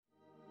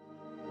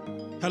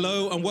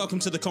Hello and welcome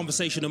to the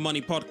Conversation of Money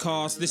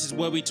podcast. This is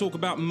where we talk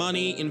about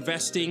money,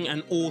 investing,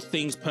 and all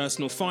things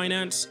personal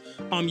finance.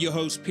 I'm your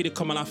host, Peter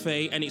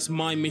Komalafe, and it's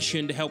my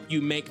mission to help you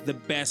make the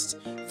best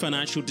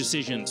financial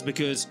decisions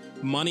because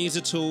money is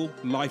a tool,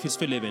 life is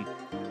for living.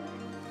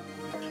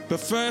 But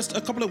first,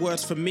 a couple of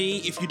words from me.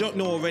 If you don't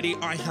know already,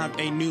 I have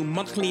a new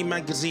monthly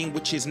magazine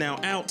which is now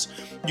out.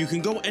 You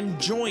can go and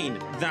join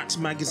that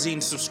magazine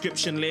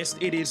subscription list.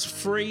 It is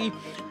free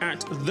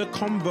at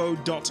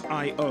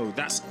theconvo.io.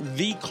 That's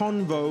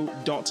theconvo.io.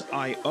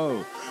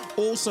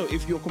 Also,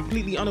 if you're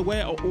completely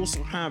unaware, I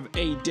also have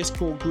a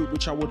Discord group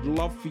which I would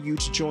love for you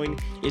to join.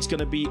 It's going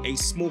to be a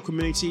small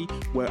community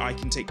where I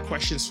can take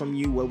questions from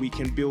you, where we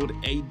can build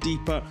a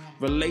deeper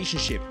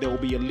relationship. There will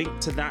be a link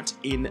to that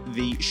in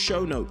the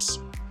show notes.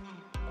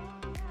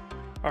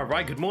 All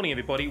right, good morning,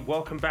 everybody.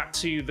 Welcome back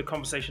to the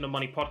Conversation of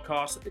Money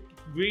podcast.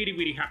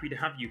 Really happy to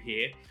have you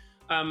here.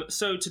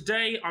 So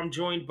today I'm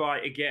joined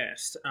by a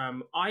guest.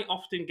 I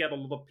often get a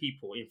lot of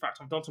people. In fact,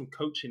 I've done some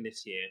coaching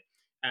this year,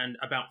 and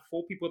about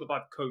 4 people that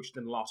I've coached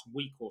in the last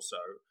week or so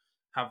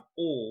have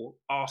all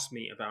asked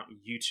me about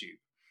YouTube.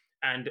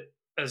 And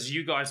as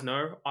you guys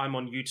know, I'm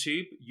on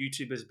YouTube.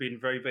 YouTube has been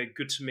very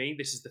good to me.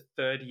 This is the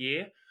 3rd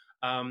year.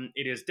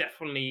 It has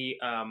definitely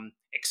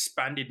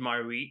expanded my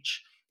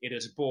reach. It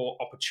has brought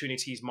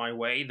opportunities my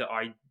way that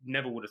I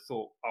never would have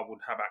thought I would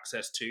have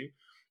access to.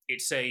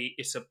 It's a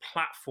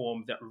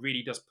platform that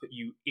really does put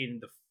you in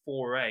the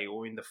foray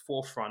or in the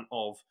forefront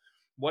of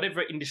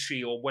whatever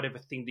industry or whatever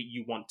thing that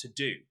you want to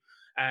do.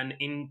 And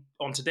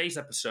on today's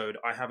episode,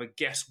 I have a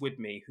guest with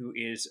me who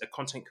is a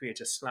content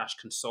creator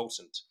 /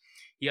 consultant.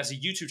 He has a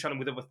YouTube channel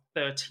with over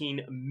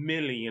 13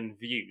 million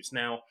views.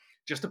 Now,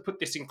 just to put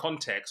this in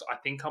context, I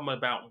think I'm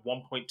about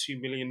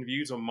 1.2 million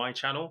views on my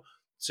channel.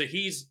 So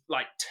he's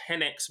like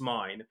 10x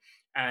mine,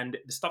 and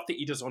the stuff that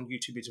he does on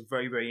YouTube is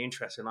very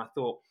interesting. I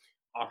thought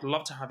I'd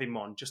love to have him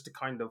on just to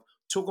kind of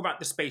talk about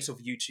the space of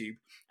YouTube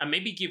and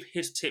maybe give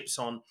his tips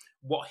on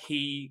what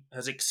he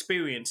has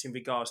experienced in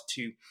regards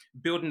to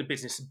building a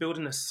business,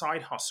 building a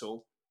side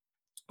hustle,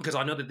 because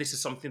I know that this is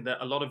something that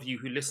a lot of you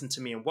who listen to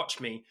me and watch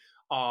me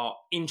are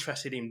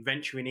interested in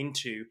venturing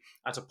into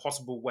as a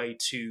possible way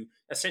to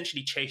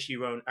essentially chase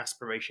your own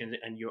aspirations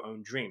and your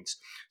own dreams.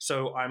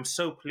 So I'm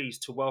so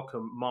pleased to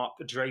welcome Mark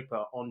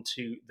Draper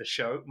onto the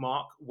show.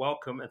 Mark,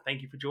 welcome and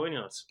thank you for joining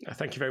us.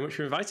 Thank you very much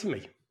for inviting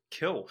me.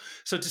 Cool.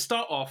 So to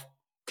start off,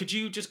 could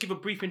you just give a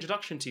brief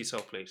introduction to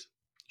yourself, please?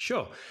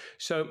 Sure.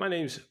 So my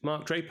name's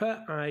Mark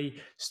Draper. I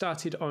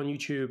started on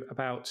YouTube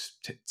about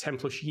 10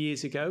 plus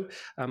years ago.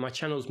 My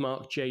channel's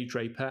Mark J.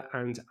 Draper,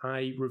 and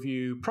I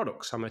review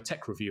products. I'm a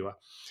tech reviewer.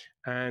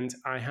 And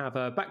I have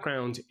a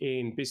background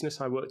in business.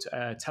 I worked at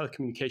a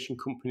telecommunication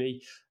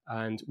company,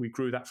 and we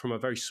grew that from a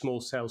very small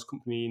sales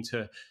company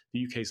into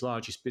the UK's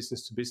largest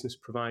business-to-business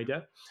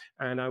provider.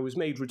 And I was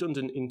made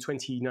redundant in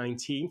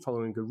 2019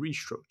 following a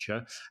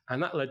restructure.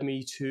 And that led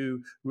me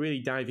to really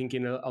diving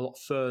in a lot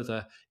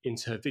further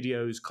into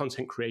videos,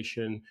 content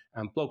creation,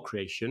 and blog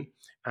creation.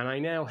 And I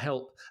now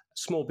help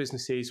small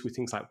businesses with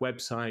things like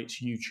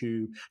websites,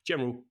 YouTube,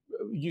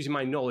 using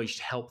my knowledge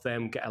to help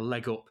them get a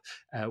leg up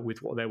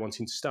with what they're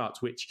wanting to start,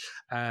 which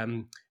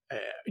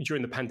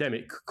during the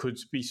pandemic could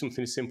be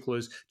something as simple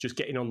as just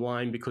getting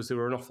online because they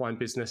were an offline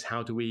business.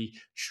 How do we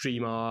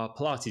stream our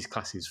Pilates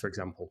classes, for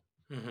example?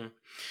 Mm-hmm.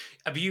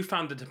 Have you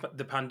found that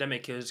the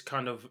pandemic has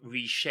kind of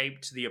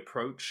reshaped the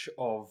approach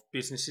of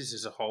businesses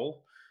as a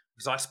whole?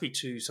 Because I speak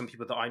to some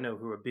people that I know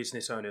who are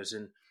business owners,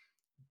 and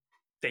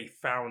they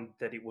found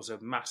that it was a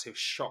massive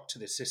shock to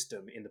the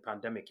system in the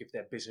pandemic if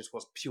their business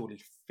was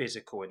purely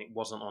physical and it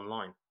wasn't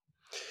online.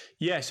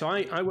 Yeah, so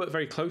I work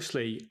very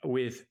closely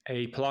with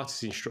a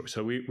Pilates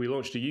instructor. We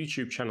launched a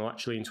YouTube channel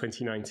actually in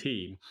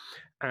 2019,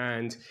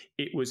 and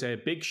it was a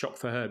big shock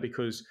for her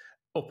because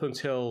up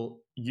until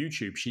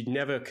YouTube, she'd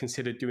never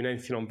considered doing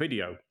anything on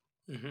video.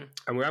 Mm-hmm.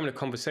 And we're having a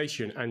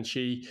conversation, and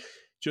she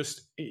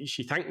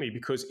thanked me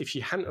because if she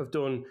hadn't have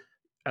done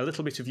a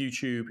little bit of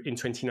YouTube in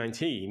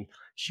 2019,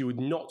 she would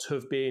not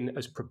have been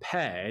as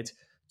prepared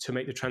to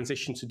make the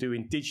transition to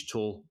doing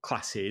digital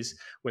classes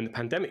when the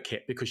pandemic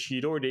hit, because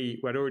we'd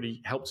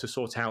already helped her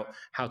sort out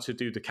how to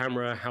do the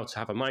camera, how to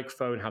have a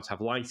microphone, how to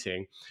have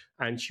lighting.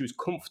 And she was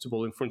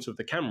comfortable in front of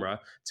the camera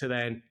to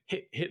then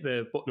hit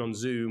the button on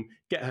Zoom,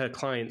 get her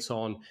clients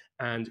on,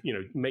 and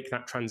make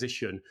that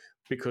transition.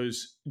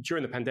 Because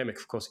during the pandemic,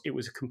 of course, it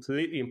was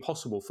completely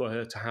impossible for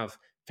her to have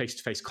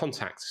face-to-face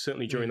contact,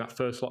 certainly during that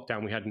first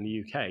lockdown we had in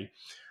the UK.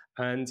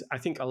 And I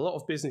think a lot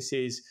of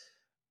businesses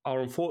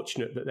are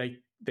unfortunate that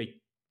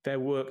their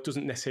work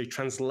doesn't necessarily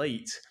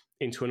translate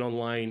into an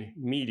online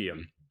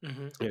medium.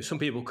 Mm-hmm. Some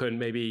people can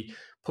maybe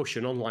push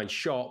an online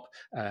shop.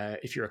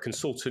 If you're a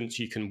consultant,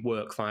 you can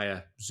work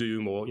via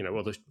Zoom or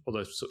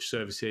other such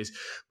services.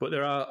 But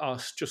there are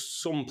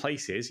just some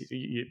places,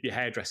 your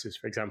hairdressers,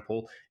 for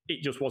example,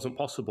 it just wasn't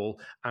possible.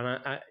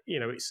 And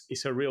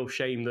it's a real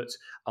shame that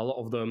a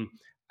lot of them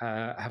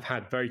have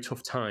had very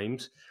tough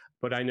times.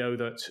 But I know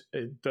that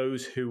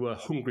those who were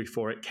hungry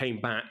for it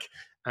came back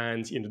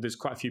And there's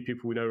quite a few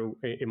people we know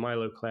in my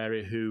local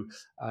area who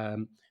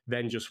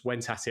then just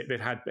went at it.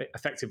 They'd had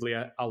effectively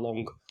a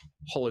long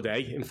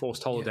holiday,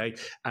 enforced holiday,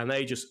 and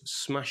they just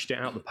smashed it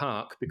out of the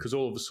park because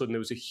all of a sudden there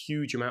was a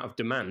huge amount of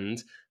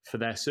demand for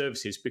their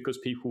services because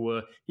people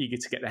were eager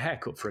to get their hair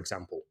cut, for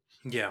example.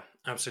 Yeah,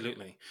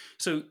 absolutely.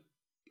 So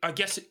I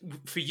guess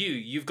for you,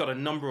 you've got a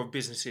number of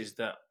businesses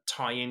that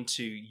tie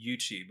into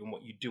YouTube and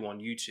what you do on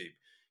YouTube.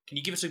 Can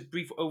you give us a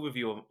brief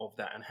overview of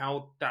that and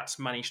how that's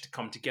managed to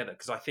come together?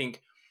 Because I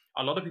think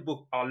a lot of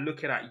people are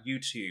looking at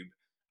YouTube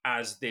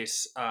as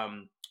this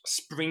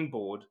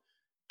springboard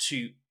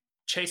to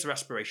chase their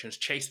aspirations,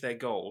 chase their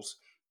goals,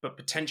 but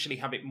potentially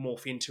have it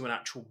morph into an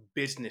actual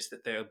business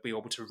that they'll be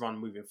able to run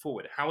moving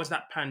forward. How has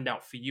that panned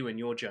out for you in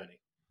your journey?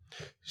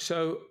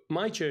 So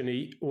my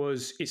journey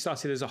it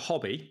started as a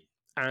hobby,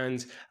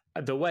 and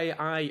the way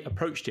I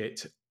approached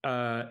it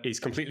is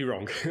completely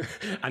wrong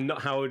and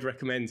not how I would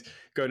recommend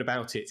going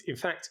about it. In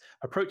fact,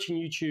 approaching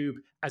YouTube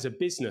as a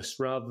business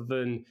rather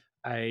than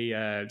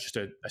just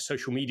a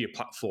social media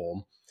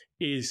platform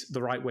is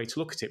the right way to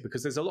look at it,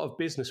 because there's a lot of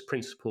business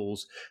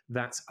principles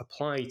that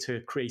apply to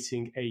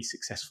creating a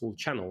successful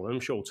channel. And I'm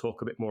sure we'll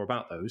talk a bit more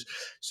about those.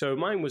 So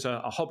mine was a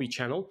hobby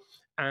channel,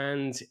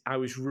 and I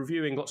was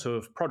reviewing lots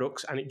of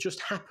products, and it just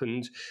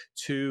happened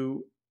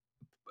to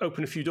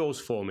open a few doors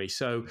for me.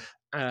 So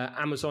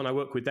Amazon, I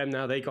work with them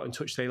now. They got in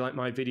touch. They like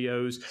my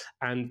videos.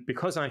 And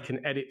because I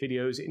can edit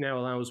videos, it now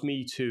allows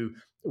me to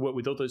work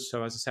with others.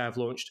 So as I say, I've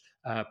launched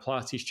a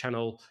Pilates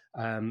channel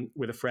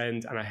with a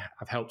friend, and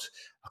I've helped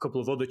a couple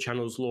of other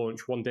channels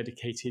launch, one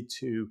dedicated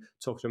to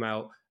talking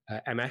about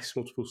MS,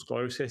 multiple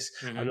sclerosis,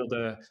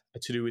 another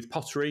to do with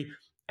pottery.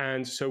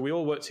 And so we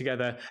all work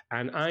together,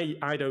 and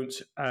I don't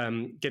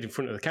get in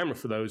front of the camera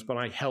for those, but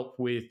I help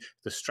with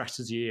the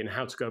strategy and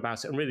how to go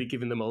about it and really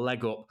giving them a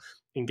leg up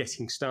in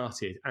getting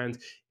started. And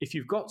if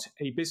you've got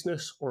a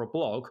business or a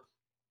blog,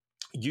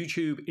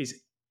 YouTube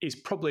is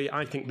probably,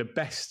 I think, the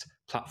best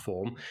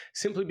platform,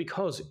 simply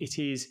because it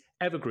is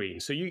evergreen.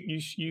 So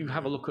you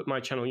have a look at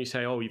my channel and you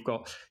say, oh,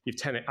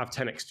 I've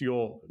 10x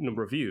your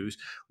number of views.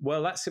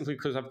 Well, that's simply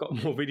because I've got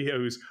more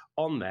videos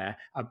on there.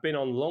 I've been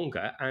on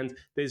longer, and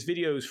there's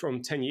videos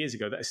from 10 years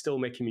ago that are still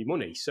making me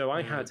money. So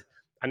I had,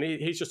 and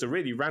here's just a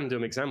really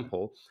random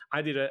example.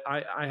 I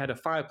had a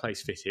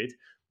fireplace fitted,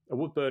 a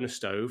wood burner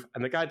stove,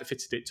 and the guy that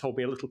fitted it told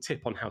me a little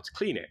tip on how to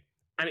clean it.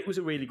 And it was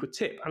a really good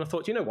tip. And I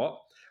thought, you know what?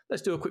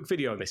 Let's do a quick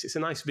video on this. It's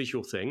a nice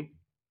visual thing.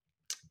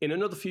 In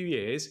another few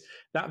years,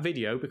 that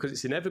video, because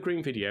it's an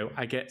evergreen video,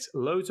 I get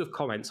loads of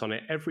comments on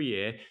it every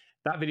year.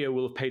 That video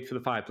will have paid for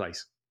the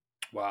fireplace.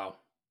 Wow.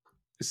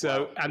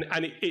 So, wow.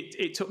 And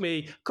it took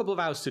me a couple of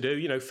hours to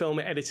do, film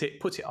it, edit it,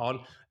 put it on.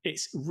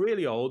 It's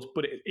really old,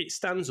 but it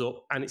stands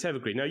up and it's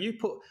evergreen. Now, you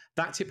put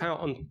that tip out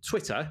on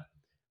Twitter,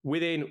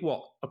 within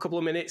a couple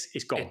of minutes,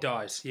 it's gone. It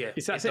dies, yeah.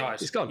 It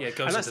dies. It's gone. Yeah, it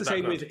goes and that's the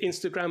same background. with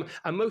Instagram.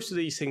 And most of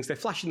these things, they're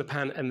flash in the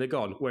pan and they're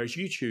gone. Whereas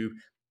YouTube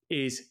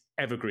is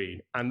evergreen.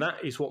 And that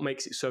is what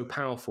makes it so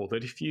powerful,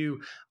 that if you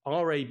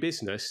are a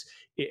business,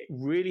 it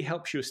really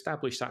helps you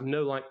establish that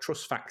know, like,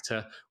 trust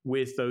factor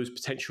with those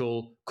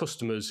potential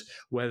customers,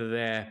 whether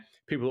they're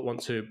people that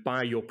want to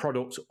buy your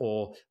product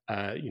or,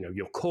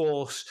 your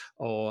course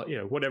or,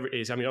 whatever it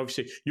is. I mean,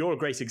 obviously, you're a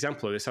great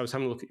example of this. I was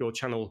having a look at your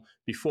channel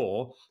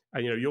before,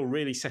 and, you're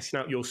really setting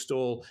out your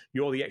stall.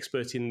 You're the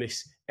expert in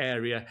this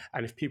area.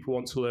 And if people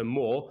want to learn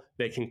more,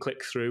 they can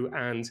click through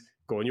and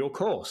go on your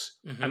course.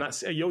 And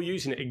you're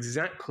using it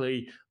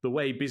exactly the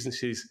way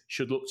businesses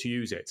should look to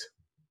use it.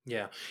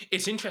 Yeah.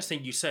 It's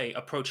interesting you say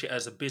approach it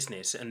as a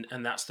business,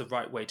 and that's the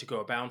right way to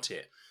go about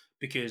it,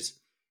 because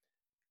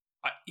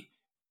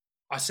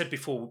I said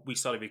before we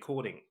started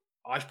recording,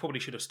 I probably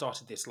should have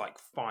started this like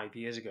 5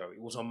 years ago.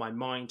 It was on my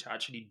mind to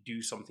actually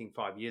do something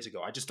 5 years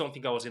ago. I just don't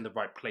think I was in the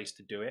right place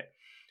to do it.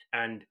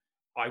 And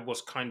I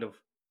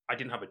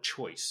didn't have a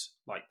choice.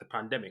 Like, the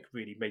pandemic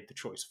really made the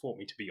choice for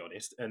me, to be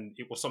honest. And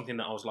it was something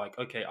that I was like,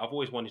 okay, I've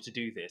always wanted to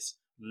do this.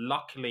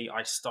 Luckily,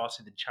 I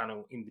started the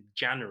channel in the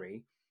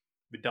January,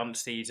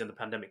 redundancies and the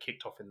pandemic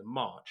kicked off in the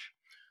March.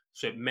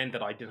 So it meant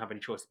that I didn't have any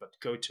choice but to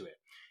go to it.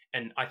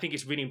 And I think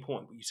it's really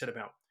important what you said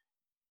about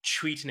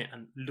treating it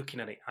and looking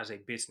at it as a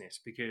business,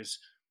 because,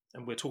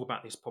 and we'll talk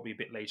about this probably a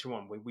bit later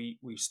on, when we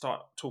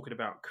start talking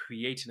about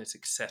creating a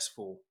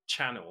successful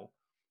channel,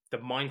 the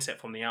mindset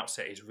from the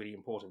outset is really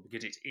important,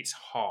 because it's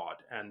hard,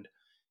 and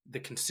the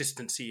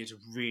consistency is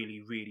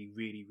really, really,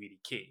 really, really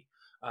key.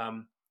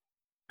 And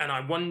I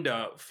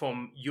wonder,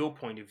 from your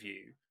point of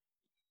view,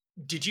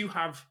 did you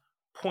have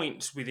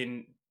points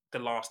within the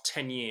last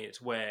 10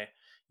 years where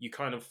you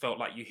kind of felt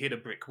like you hit a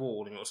brick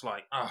wall and it was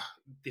like,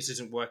 this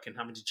isn't working,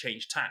 having to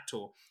change tact?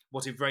 Or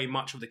was it very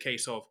much of the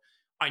case of,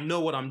 I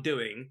know what I'm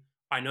doing,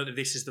 I know that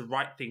this is the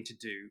right thing to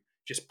do,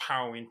 just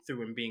powering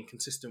through and being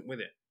consistent with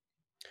it?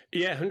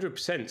 Yeah,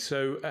 100%.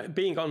 So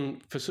being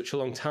on for such a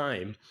long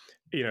time,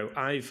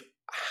 I've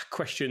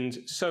questioned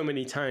so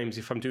many times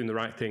if I'm doing the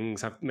right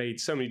things. I've made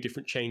so many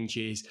different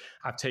changes.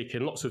 I've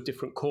taken lots of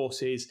different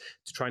courses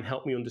to try and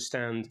help me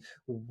understand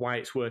why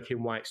it's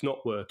working, why it's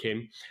not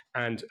working.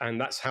 And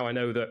that's how I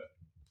know that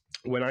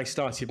when I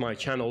started my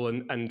channel,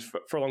 and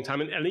for a long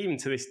time, and even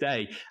to this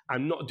day,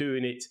 I'm not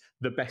doing it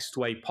the best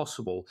way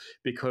possible,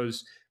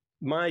 because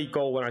my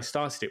goal when I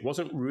started it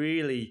wasn't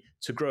really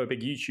to grow a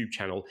big YouTube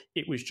channel.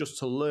 It was just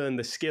to learn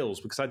the skills,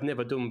 because I'd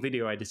never done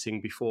video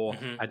editing before.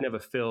 I'd never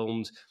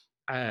filmed.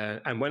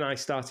 And when I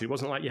started, it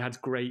wasn't like you had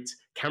great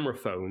camera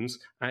phones.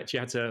 I actually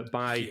had to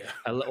buy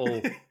a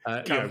little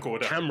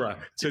camera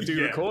to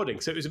do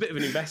recording. So it was a bit of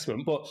an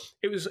investment, but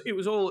it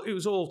was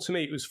all to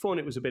me. It was fun.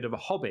 It was a bit of a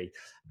hobby.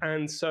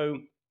 And so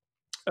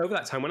over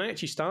that time, when I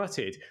actually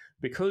started,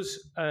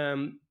 because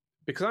I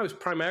was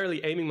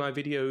primarily aiming my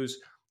videos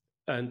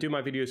and do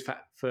my videos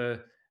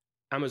for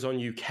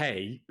Amazon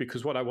UK,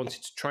 because what I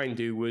wanted to try and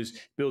do was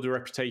build a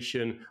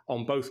reputation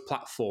on both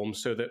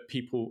platforms, so that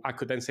I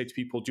could then say to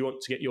people, do you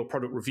want to get your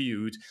product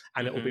reviewed?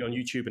 And it will be on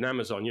YouTube and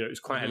Amazon. It was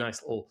quite a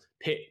nice little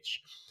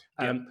pitch.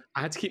 I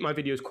had to keep my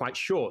videos quite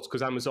short,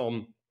 because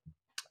Amazon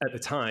at the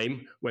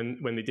time,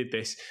 when they did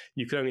this,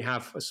 you could only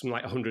have something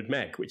like 100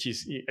 meg, which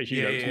is, as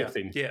you know, it's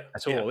nothing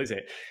at all, is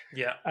it?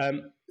 Yeah.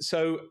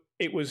 So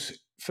it was,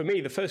 for me,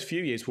 the first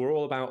few years were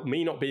all about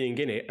me not being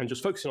in it and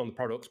just focusing on the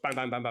products, bang,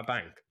 bang, bang, bang,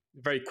 bang.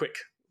 Very quick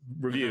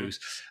reviews.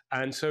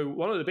 And so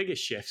one of the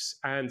biggest shifts,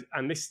 and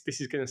this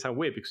is going to sound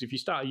weird, because if you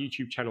start a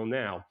YouTube channel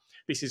now,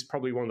 this is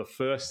probably one of the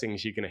first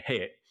things you're going to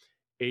hit,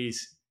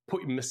 is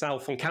putting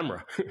myself on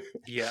camera.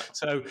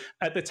 So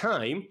at the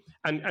time,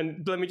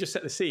 and let me just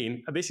set the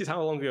scene, this is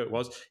how long ago it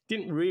was,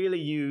 didn't really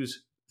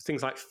use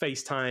things like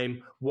FaceTime,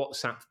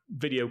 WhatsApp,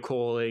 video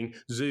calling,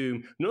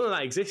 Zoom, none of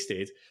that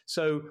existed.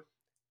 So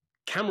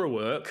camera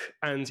work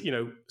and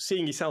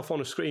seeing yourself on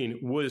a screen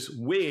was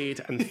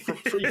weird and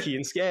freaky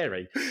and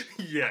scary.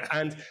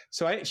 And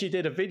so I actually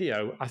did a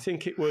video. I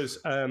think it was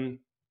when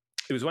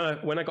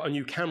I got a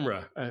new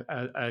camera,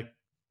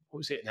 what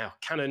was it now,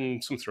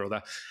 Canon something or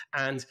other,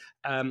 and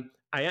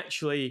I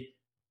actually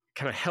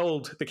kind of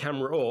held the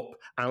camera up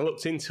and I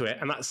looked into it,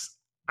 and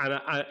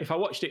if I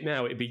watched it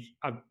now, it'd be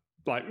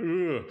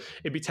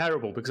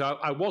terrible, because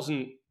I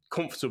wasn't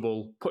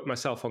comfortable putting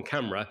myself on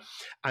camera.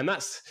 And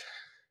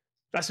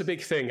that's a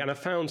big thing. And I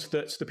found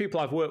that the people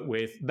I've worked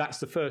with, that's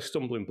the first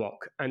stumbling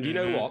block. And you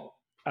know what?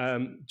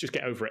 Just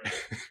get over it.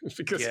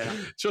 Because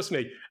trust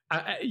me,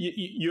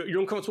 you're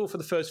uncomfortable for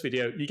the first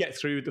video, you get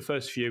through the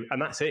first few,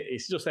 and that's it.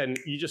 It's just then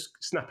you just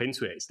snap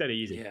into it. It's dead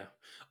easy. Yeah,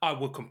 I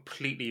would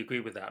completely agree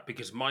with that,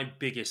 because my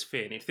biggest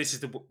fear, and if this is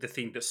the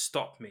thing that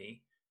stopped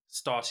me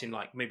starting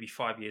like maybe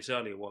 5 years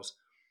earlier, was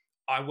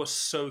I was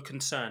so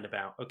concerned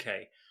about,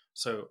 okay,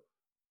 so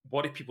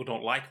what if people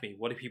don't like me?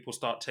 What if people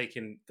start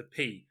taking the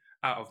pee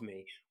out of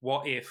me?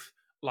 What if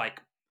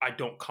like I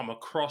don't come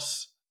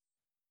across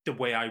the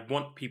way I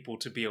want people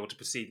to be able to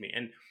perceive me?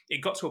 And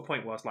it got to a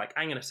point where I was like,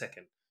 hang on a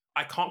second,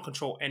 I can't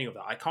control any of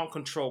that. I can't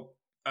control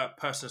a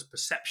person's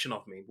perception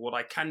of me. But what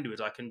I can do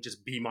is I can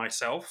just be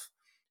myself,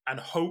 and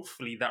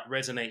hopefully that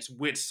resonates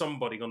with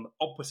somebody on the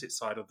opposite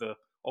side of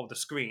the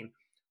screen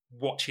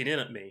watching in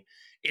at me.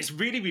 It's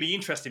really, really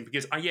interesting,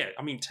 because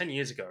 10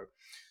 years ago,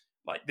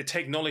 like the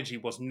technology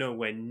was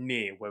nowhere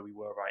near where we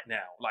were right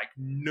now, like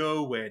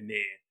nowhere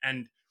near.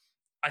 And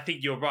I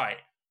think you're right.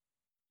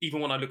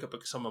 Even when I look up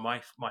at some of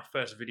my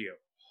first video,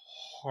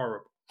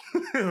 horrible,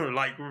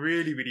 like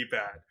really, really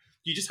bad.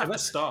 You just have to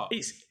start.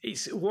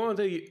 It's one of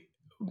the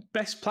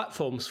best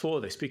platforms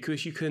for this,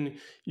 because you can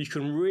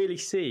really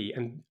see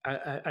an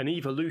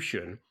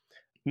evolution,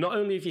 not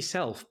only of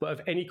yourself, but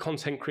of any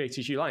content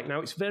creators you like. Now,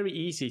 it's very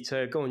easy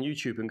to go on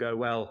YouTube and go,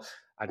 well,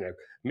 I don't know,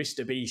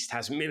 Mr. Beast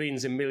has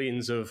millions and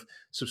millions of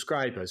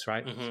subscribers,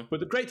 right? But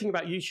the great thing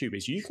about YouTube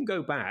is you can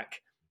go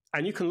back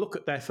and you can look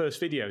at their first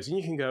videos and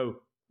you can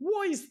go,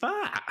 what is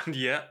that? And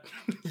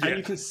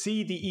you can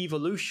see the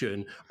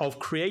evolution of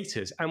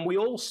creators. And we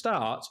all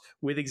start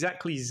with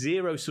exactly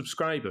 0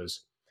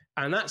 subscribers.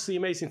 And that's the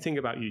amazing thing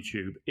about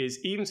YouTube, is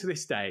even to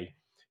this day,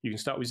 you can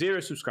start with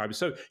 0 subscribers.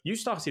 So you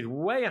started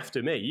way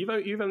after me.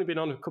 You've only been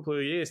on a couple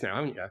of years now,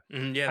 haven't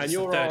you? Yeah, and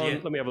you're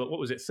on, let me have a look,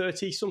 what was it,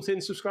 30-something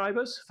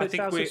subscribers?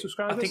 30,000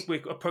 subscribers? I think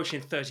we're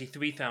approaching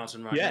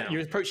 33,000 right now. Yeah,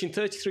 you're approaching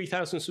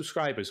 33,000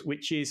 subscribers,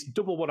 which is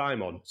double what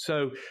I'm on.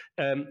 So,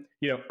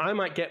 I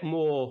might get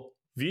more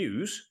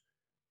views,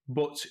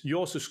 but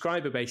your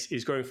subscriber base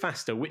is growing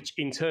faster, which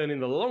in turn, in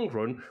the long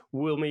run,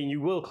 will mean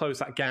you will close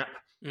that gap,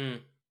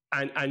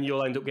 and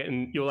you'll end up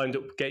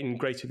getting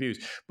greater views.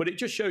 But it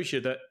just shows you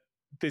that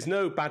there's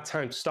no bad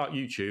time to start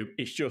YouTube.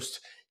 It's just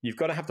you've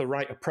got to have the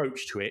right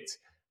approach to it,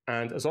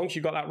 and as long as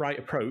you've got that right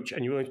approach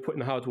and you're willing to put in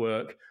the hard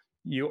work,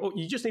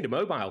 you just need a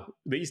mobile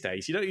these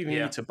days. You don't even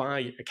need to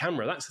buy a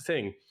camera. That's the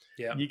thing.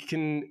 You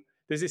can.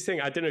 There's this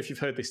thing. I don't know if you've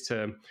heard this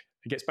term.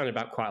 It gets bandied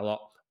about quite a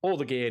lot. All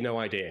the gear, no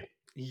idea.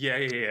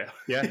 Yeah.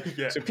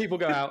 So people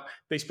go out,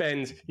 they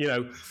spend,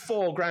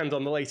 $4,000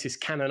 on the latest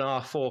Canon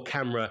R4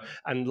 camera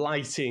and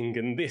lighting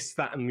and this,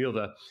 that, and the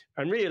other.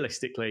 And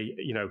realistically,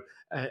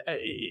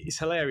 it's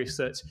hilarious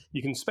that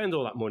you can spend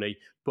all that money,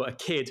 but a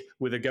kid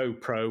with a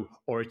GoPro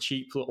or a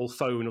cheap little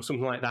phone or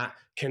something like that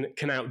can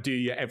outdo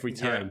you every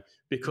time,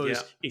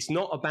 because it's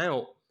not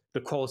about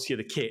the quality of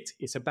the kit.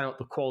 It's about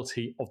the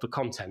quality of the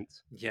content.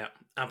 Yeah,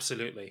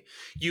 absolutely.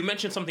 You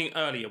mentioned something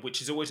earlier,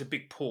 which is always a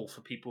big pull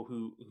for people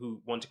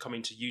who want to come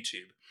into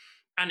YouTube,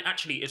 and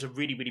actually is a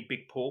really really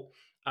big pull.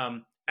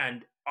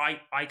 And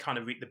I kind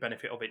of reap the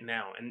benefit of it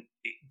now, and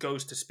it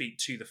goes to speak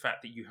to the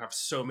fact that you have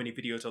so many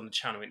videos on the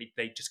channel, and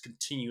they just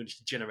continue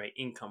to generate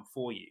income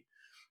for you,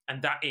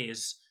 and that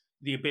is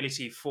the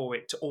ability for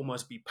it to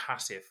almost be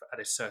passive at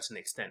a certain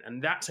extent,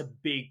 and that's a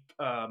big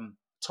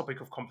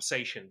topic of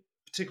conversation,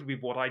 particularly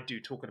with what I do,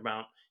 talking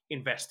about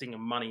investing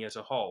and money as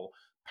a whole,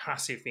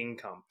 passive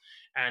income.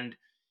 And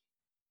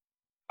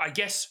I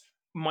guess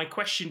my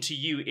question to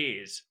you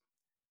is,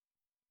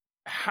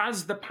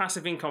 has the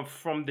passive income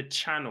from the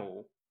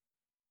channel,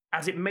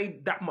 has it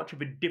made that much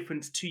of a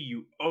difference to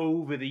you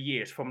over the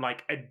years from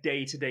like a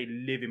day-to-day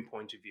living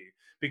point of view?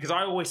 Because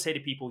I always say to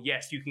people,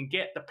 yes, you can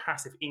get the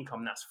passive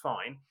income, that's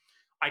fine.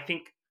 I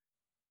think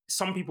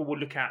some people will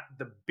look at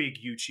the big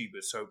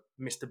YouTubers, so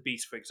Mr.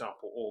 Beast, for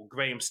example, or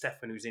Graham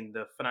Stephan, who's in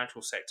the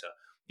financial sector.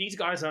 These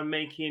guys are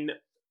making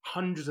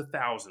hundreds of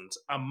thousands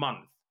a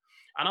month.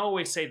 And I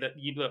always say that,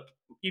 you look,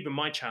 even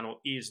my channel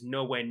is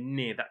nowhere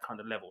near that kind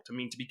of level. To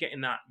be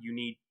getting that, you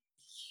need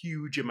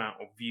huge amount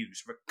of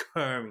views,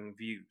 recurring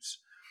views.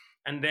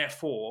 And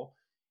therefore,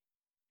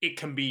 it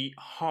can be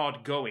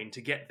hard going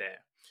to get there.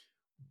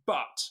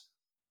 But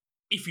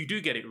if you do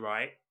get it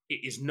right,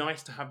 it is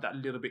nice to have that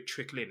little bit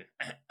trickle in.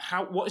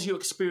 What has your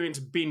experience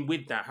been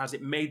with that? Has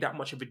it made that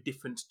much of a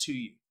difference to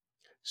you?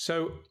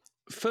 So,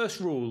 first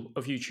rule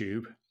of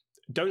YouTube,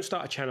 don't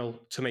start a channel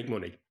to make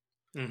money.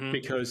 Mm-hmm.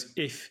 Because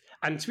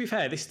and to be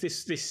fair,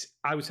 this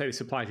I would say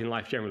this applies in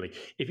life generally.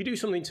 If you do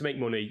something to make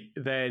money,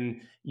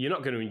 then you're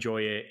not going to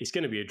enjoy it. It's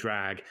going to be a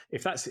drag.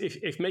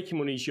 If making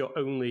money is your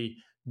only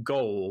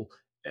goal,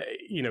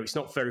 it's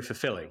not very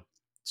fulfilling.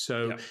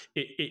 So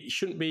it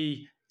shouldn't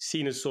be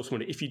seen as a source of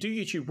money. If you do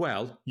YouTube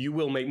well, you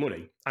will make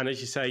money. And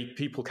as you say,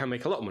 people can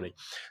make a lot of money.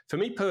 For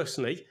me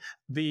personally,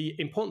 the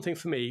important thing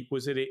for me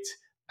was that it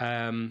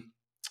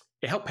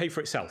helped pay for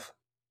itself.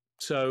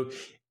 So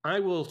I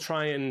will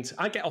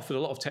I get offered a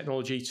lot of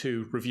technology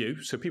to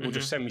review. So people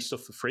just send me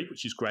stuff for free,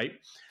 which is great.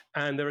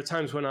 And there are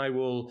times when I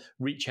will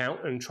reach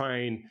out and try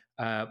and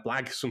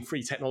blag some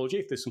free technology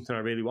if there's something I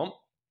really want.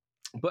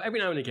 But every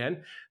now and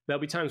again, there'll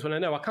be times when I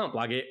know I can't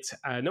blag it.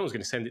 No one's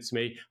going to send it to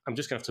me. I'm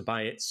just going to have to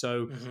buy it.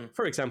 So,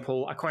 for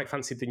example, I quite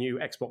fancied the new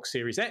Xbox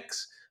Series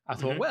X. I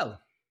thought, well,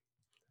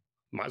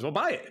 might as well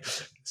buy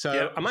it.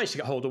 So I managed to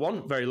get hold of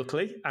one, very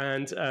luckily.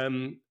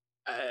 And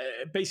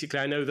basically,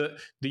 I know that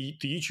the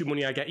YouTube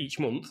money I get each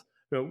month,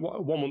 1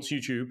 month's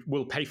YouTube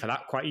will pay for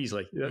that quite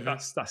easily.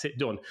 That's it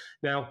done.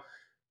 Now,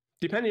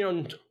 depending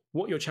on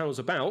what your channel's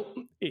about,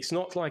 it's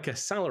not like a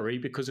salary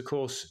because, of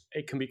course,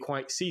 it can be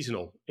quite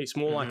seasonal. It's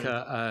more like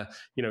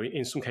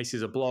in some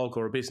cases, a blog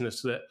or a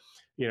business that,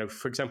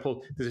 for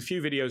example, there's a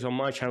few videos on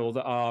my channel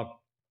that are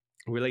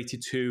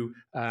related to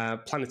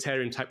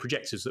planetarium type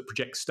projectors that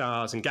project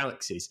stars and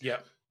galaxies. Yeah.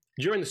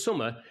 During the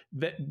summer,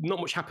 not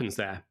much happens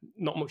there.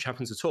 Not much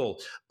happens at all.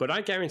 But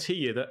I guarantee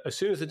you that as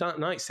soon as the dark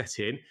night set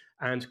in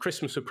and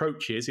Christmas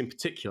approaches in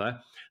particular,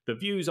 the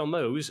views on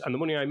those and the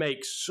money I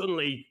make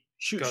suddenly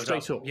shoot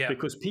straight up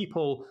because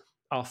people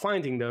are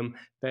finding them.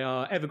 They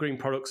are evergreen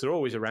products. They're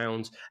always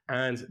around,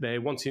 and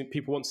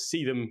people want to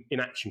see them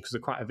in action because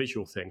they're quite a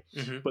visual thing.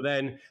 But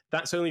then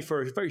that's only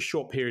for a very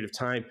short period of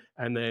time,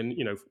 and then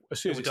as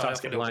soon as it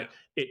starts getting light,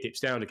 it dips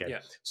down again.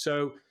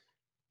 So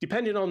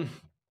depending on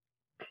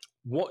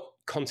what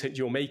content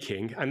you're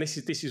making, and this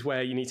is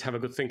where you need to have a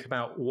good think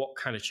about what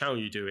kind of channel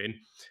you're doing.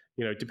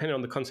 Depending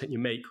on the content you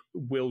make,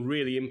 will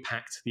really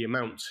impact the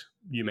amount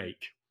you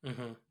make.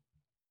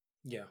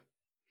 Yeah.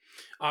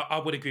 I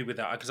would agree with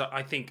that because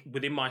I think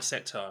within my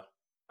sector,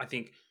 I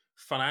think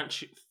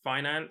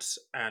finance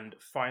and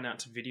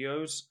finance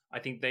videos, I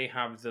think they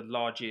have the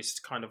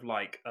largest kind of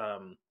like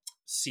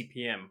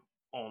CPM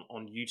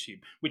on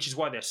YouTube, which is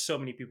why there's so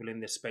many people in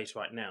this space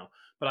right now.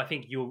 But I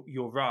think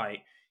you're right.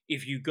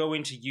 If you go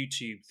into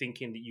YouTube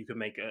thinking that you can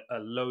make a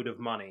load of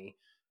money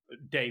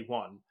day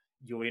one,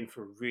 you're in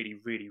for a really,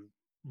 really,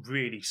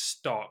 really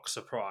stark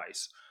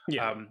surprise.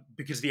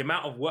 Because the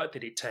amount of work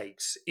that it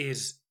takes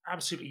is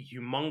absolutely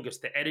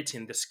humongous. The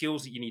editing, the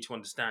skills that you need to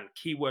understand,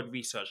 keyword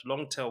research,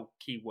 long tail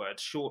keywords,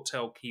 short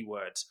tail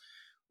keywords,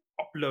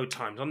 upload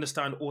times,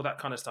 understand all that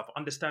kind of stuff,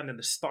 understanding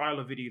the style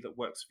of video that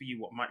works for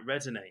you, what might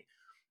resonate.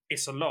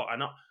 It's a lot.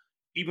 And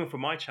even for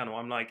my channel,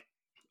 I'm like,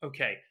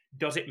 okay,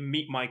 does it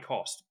meet my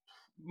cost?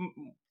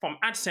 From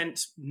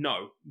AdSense,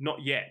 no,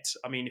 not yet.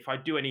 I mean, if I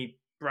do any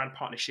brand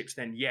partnerships,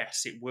 then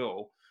yes, it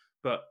will.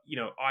 But,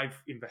 I've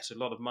invested a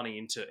lot of money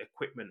into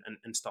equipment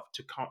and stuff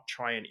to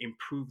try and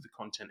improve the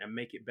content and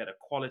make it better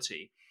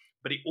quality.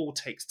 But it all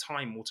takes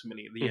time,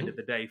 ultimately, at the end of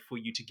the day, for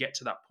you to get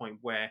to that point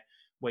where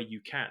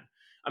you can.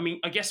 I mean,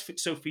 I guess,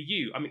 so for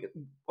you, I mean,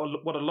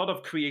 what a lot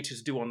of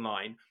creators do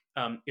online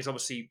is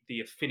obviously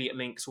the affiliate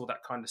links, all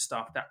that kind of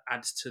stuff that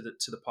adds to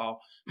the pile.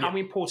 How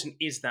important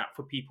is that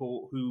for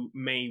people who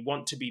may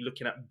want to be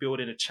looking at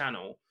building a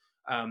channel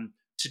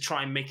to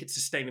try and make it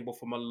sustainable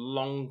from a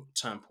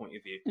long-term point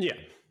of view? Yeah.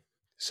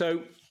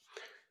 So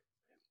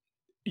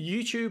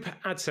YouTube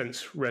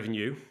AdSense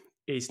revenue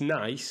is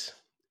nice,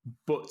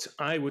 but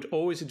I would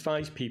always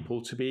advise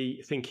people to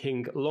be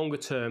thinking longer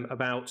term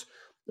about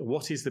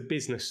what is the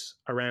business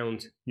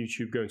around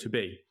YouTube going to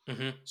be.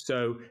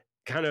 So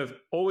kind of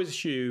always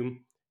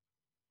assume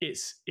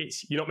it's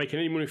you're not making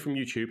any money from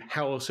YouTube.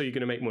 How else are you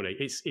going to make money?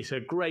 It's a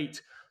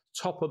great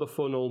top of the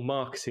funnel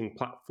marketing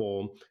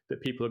platform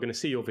that people are going to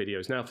see your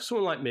videos. Now, for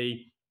someone like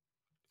me,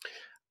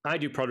 I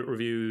do product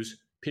reviews.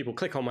 People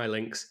click on my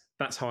links.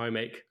 That's how I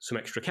make some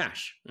extra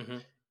cash.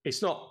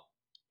 It's not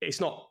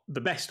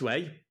the best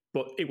way,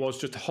 but it was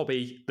just a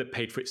hobby that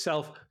paid for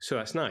itself. So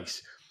that's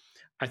nice.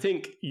 I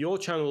think your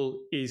channel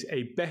is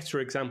a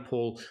better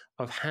example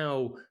of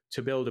how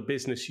to build a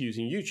business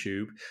using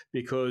YouTube,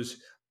 because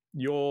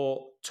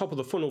your top of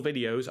the funnel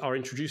videos are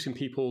introducing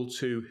people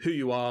to who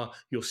you are,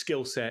 your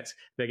skill set.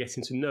 They're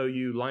getting to know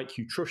you, like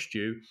you, trust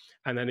you.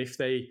 And then if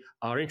they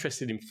are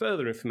interested in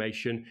further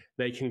information,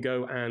 they can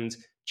go and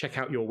check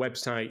out your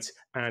website.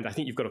 And I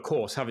think you've got a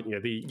course, haven't you?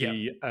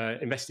 The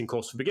investing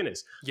course for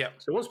beginners. Yeah.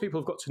 So once people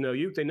have got to know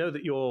you, they know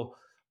that you're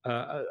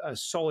a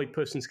solid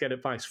person to get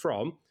advice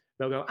from.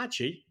 They'll go,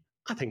 actually,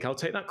 I think I'll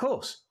take that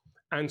course.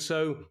 And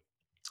so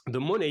the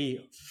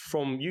money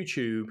from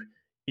YouTube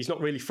is not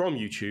really from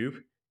YouTube.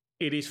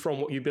 It is from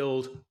what you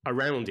build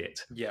around it.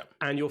 Yeah.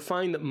 And you'll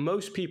find that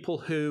most people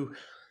who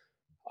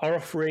are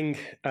offering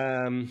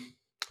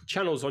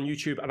channels on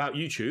YouTube about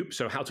YouTube,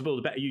 so how to build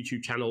a better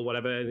YouTube channel,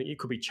 whatever, it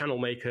could be channel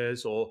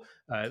makers or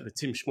the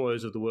Tim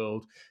Schmoyers of the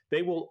world,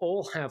 they will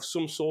all have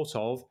some sort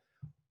of,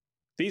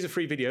 these are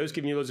free videos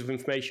giving you loads of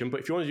information,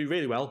 but if you want to do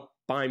really well,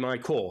 buy my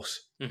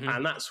course.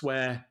 And that's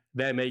where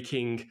they're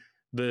making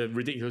the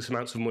ridiculous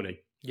amounts of money.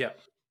 Yeah.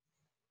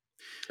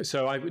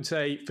 So I would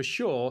say for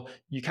sure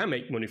you can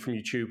make money from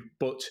YouTube,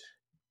 but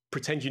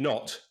pretend you're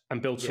not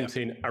and build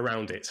something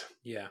around it.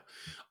 Yeah,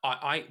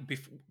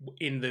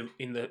 in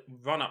the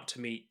run up to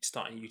me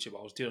starting YouTube,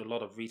 I was doing a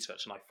lot of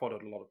research and I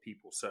followed a lot of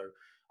people. So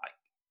I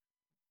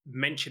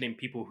mentioning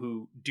people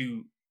who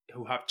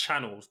have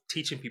channels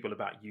teaching people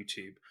about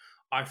YouTube.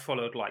 I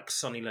followed like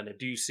Sunny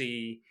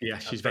Lenadusi,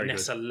 she's very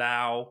Vanessa good.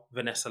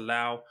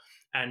 Lau,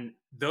 and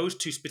those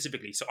two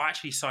specifically. So I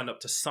actually signed up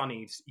to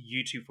Sunny's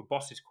YouTube for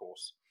Bosses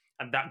course.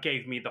 And that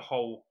gave me the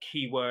whole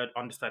keyword,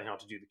 understanding how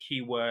to do the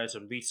keywords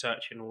and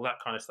research and all that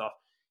kind of stuff.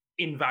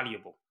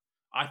 Invaluable.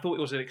 I thought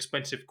it was an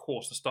expensive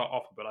course to start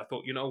off with, but I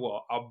thought, you know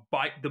what, I'll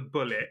bite the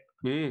bullet,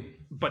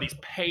 but it's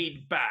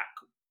paid back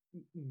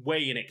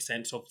way in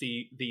excess of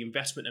the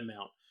investment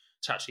amount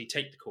to actually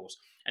take the course.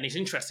 And it's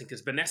interesting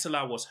because Vanessa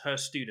Lau was her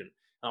student.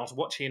 And I was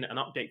watching an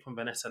update from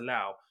Vanessa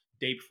Lau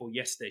day before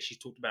yesterday. She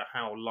talked about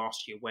how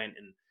last year went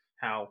and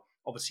how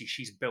obviously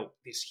she's built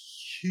this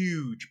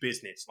huge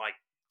business, like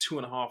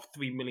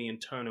 2.5-3 million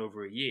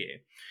turnover a year.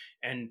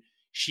 And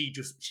she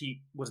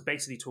was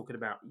basically talking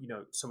about,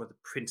 some of the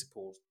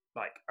principles,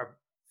 like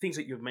things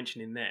that you've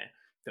mentioned in there,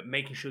 that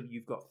making sure that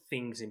you've got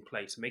things in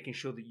place, making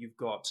sure that you've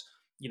got,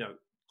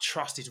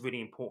 trust is really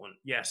important.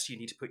 Yes, you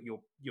need to put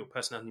your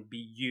personality,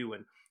 be you,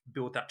 and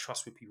build that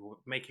trust with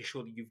people, making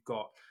sure that you've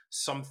got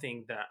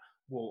something that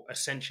will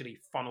essentially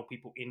funnel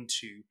people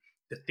into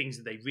the things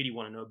that they really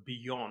want to know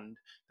beyond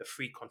the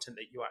free content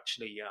that you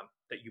actually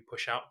that you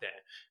push out there.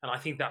 And I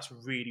think that's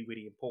really,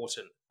 really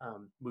important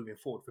moving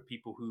forward for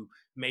people who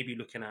may be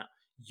looking at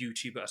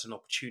YouTube as an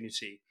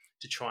opportunity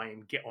to try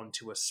and get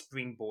onto a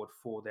springboard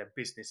for their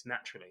business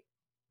naturally.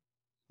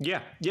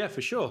 Yeah,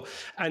 for sure.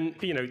 And,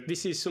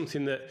 this is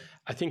something that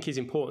I think is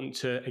important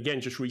to,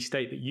 again, just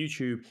restate that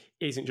YouTube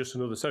isn't just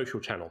another social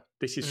channel.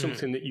 This is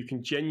something that you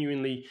can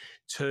genuinely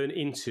turn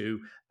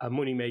into a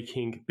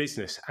money-making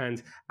business.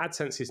 And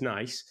AdSense is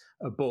nice,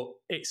 but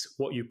it's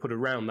what you put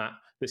around that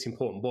that's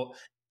important. But,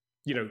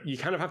 you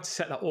kind of have to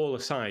set that all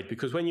aside,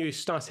 because when you're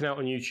starting out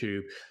on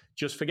YouTube,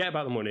 just forget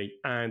about the money.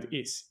 And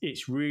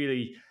it's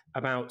really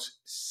about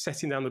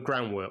setting down the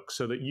groundwork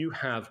so that you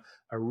have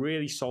a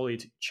really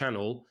solid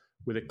channel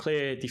with a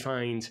clear,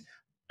 defined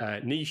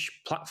niche,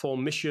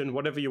 platform, mission,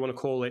 whatever you want to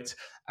call it,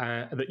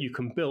 that you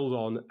can build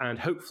on and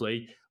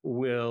hopefully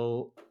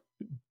will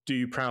do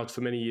you proud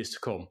for many years to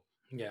come.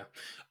 Yeah.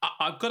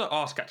 I've got to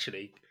ask,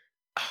 actually,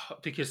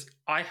 because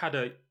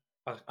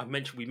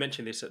we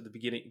mentioned this at the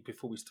beginning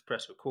before we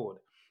press record.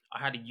 I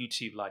had a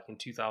YouTube like in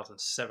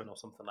 2007 or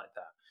something like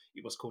that.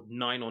 It was called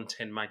 9 on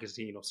 10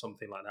 magazine or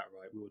something like that,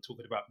 right? We were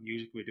talking about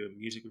music. We were doing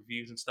music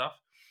reviews and stuff.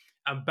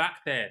 And back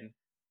then,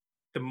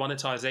 the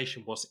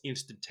monetization was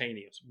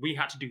instantaneous. We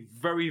had to do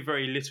very,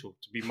 very little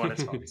to be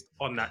monetized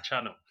on that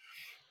channel.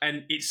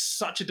 And it's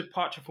such a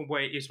departure from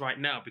where it is right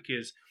now,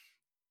 because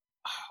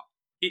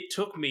it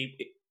took me,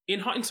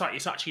 in hindsight,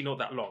 it's actually not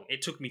that long.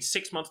 It took me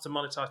 6 months to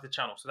monetize the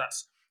channel. So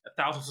that's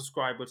 1,000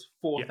 subscribers,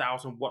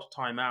 4,000 watch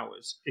time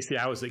hours. It's the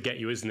hours that get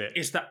you, isn't it?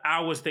 It's the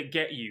hours that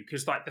get you,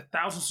 because like the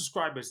 1,000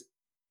 subscribers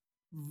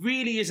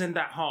really isn't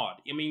that hard.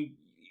 I mean,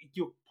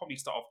 you'll probably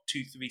start off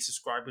 2-3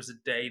 subscribers a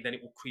day, then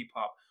it will creep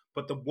up.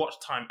 But the watch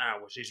time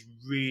hours is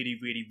really,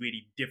 really,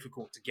 really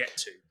difficult to get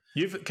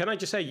to. Can I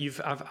just say,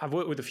 I've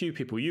worked with a few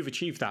people. You've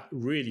achieved that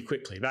really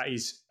quickly. That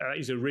is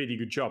a really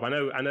good job. I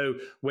know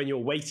when you're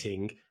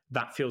waiting,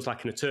 that feels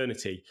like an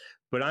eternity.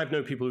 But I've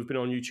known people who've been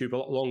on YouTube a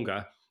lot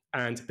longer,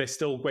 and they're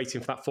still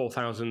waiting for that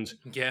 4,000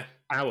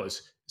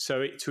 hours.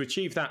 So to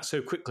achieve that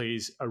so quickly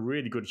is a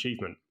really good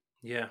achievement.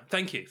 Yeah,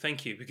 thank you,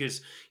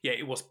 because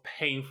it was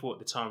painful at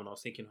the time, and I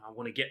was thinking I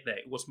want to get there.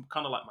 It was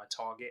kind of like my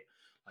target.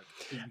 Like,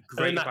 it'd be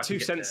great that 2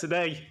 cents a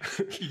day.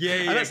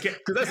 Because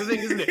that's the thing,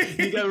 isn't it?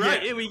 You go,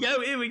 right, here we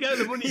go,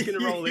 the money's going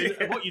to roll in.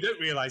 And what you don't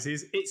realise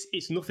is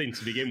it's nothing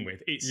to begin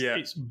with.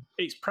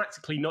 It's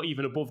practically not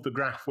even above the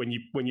graph when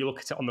you look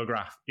at it on the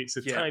graph. It's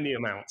a tiny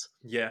amount.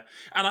 Yeah,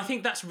 and I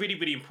think that's really,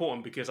 really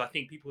important, because I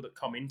think people that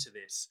come into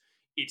this,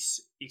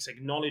 it's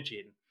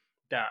acknowledging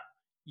that,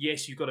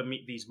 yes, you've got to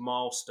meet these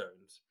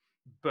milestones,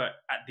 but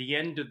at the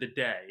end of the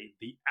day,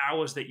 the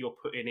hours that you're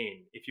putting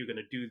in, if you're going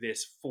to do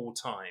this full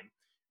time,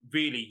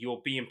 really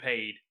you're being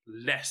paid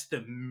less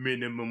than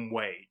minimum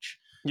wage.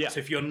 Yeah. So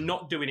if you're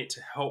not doing it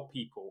to help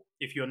people,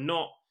 if your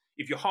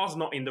heart's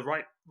not in the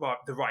right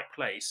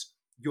place,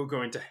 you're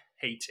going to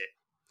hate it.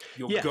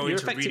 You're going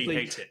to really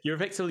hate it. You're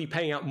effectively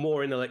paying out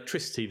more in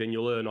electricity than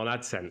you'll earn on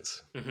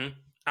AdSense. Mm-hmm.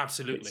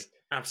 Absolutely.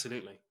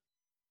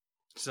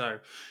 So,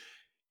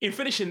 in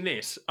finishing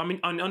this, I mean,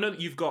 I know that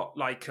you've got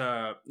like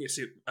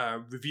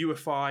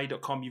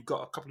Reviewerify.com. You've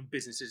got a couple of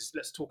businesses.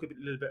 Let's talk a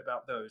little bit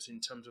about those in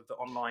terms of the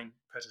online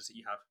presence that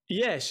you have.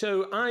 Yeah,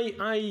 so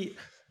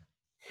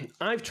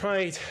I've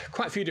tried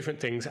quite a few different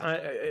things.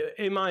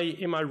 In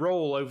my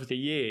role over the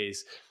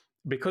years,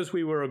 because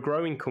we were a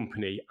growing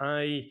company,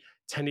 I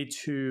tended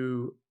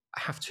to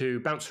have to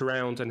bounce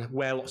around and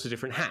wear lots of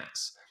different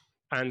hats.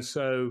 And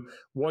so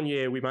one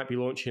year we might be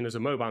launching as a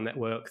mobile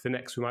network, the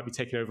next we might be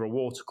taking over a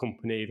water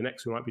company, the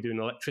next we might be doing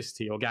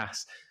electricity or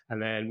gas, and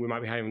then we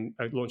might be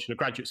launching a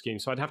graduate scheme.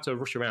 So I'd have to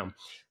rush around.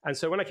 And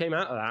so when I came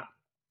out of that,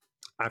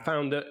 I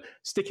found that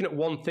sticking at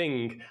one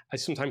thing, I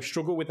sometimes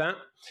struggle with that.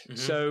 Mm-hmm.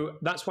 So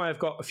that's why I've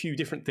got a few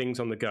different things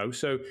on the go.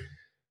 So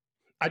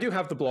I do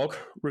have the blog,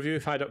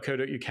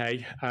 reviewerify.co.uk.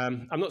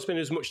 I'm not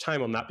spending as much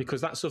time on that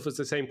because that suffers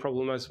the same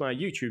problem as my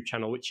YouTube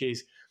channel, which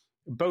is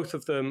both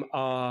of them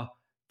are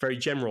very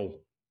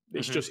general.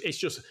 It's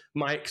just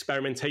my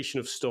experimentation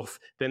of stuff.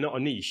 They're not a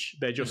niche.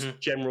 They're just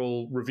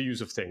general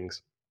reviews of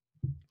things.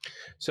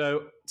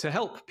 So to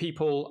help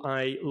people,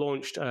 I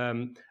launched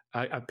launched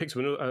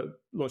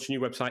a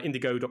new website,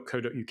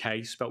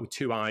 indigo.co.uk, spelled with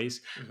 2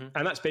 I's. Mm-hmm.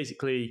 And that's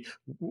basically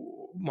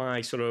my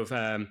sort of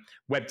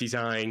web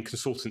design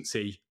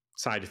consultancy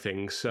side of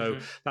things. So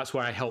that's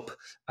where I help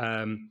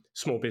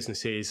small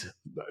businesses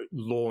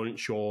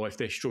launch, or if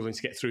they're struggling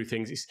to get through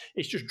things.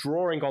 It's just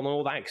drawing on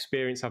all that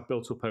experience I've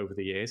built up over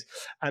the years.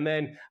 And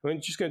then I'm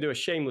just going to do a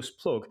shameless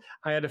plug.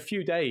 I had a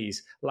few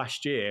days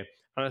last year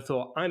and I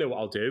thought, I know what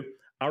I'll do.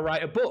 I'll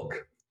write a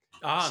book.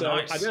 Nice.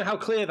 I don't know how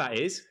clear that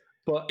is,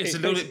 but it's a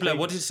little bit blurred.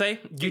 What did it say?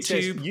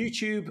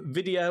 YouTube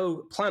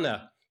video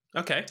planner.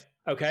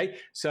 Okay,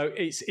 so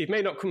it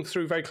may not come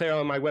through very clear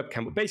on my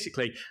webcam, but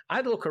basically I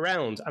had a look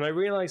around and I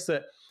realized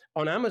that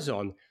on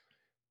Amazon,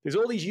 there's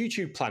all these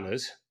YouTube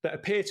planners that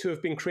appear to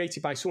have been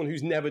created by someone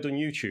who's never done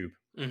YouTube.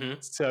 Mm-hmm.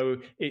 So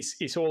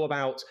it's all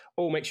about,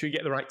 make sure you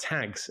get the right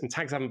tags, and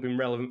tags haven't been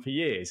relevant for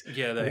years.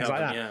 Yeah, they haven't, like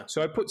that. Yeah.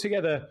 So I put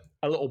together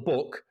a little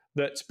book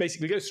that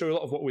basically goes through a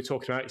lot of what we're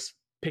talking about. It's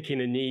picking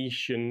a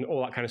niche and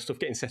all that kind of stuff,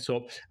 getting set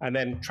up, and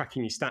then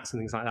tracking your stats and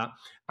things like that,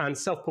 and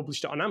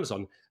self-published it on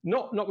Amazon.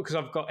 Not because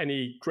I've got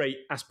any great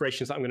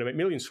aspirations that I'm going to make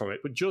millions from it,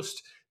 but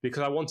just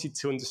because I wanted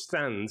to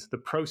understand the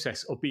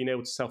process of being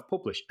able to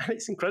self-publish. And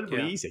it's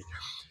incredibly easy.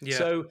 Yeah.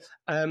 So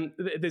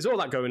there's all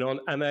that going on.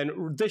 And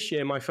then this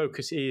year, my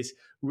focus is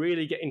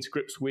really getting to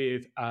grips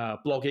with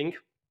blogging.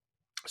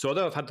 So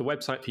although I've had the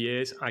website for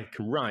years, I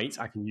can write,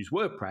 I can use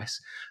WordPress.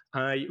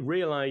 I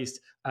realized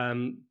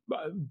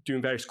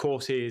doing various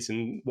courses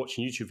and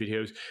watching YouTube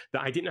videos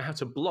that I didn't know how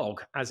to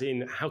blog, as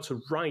in how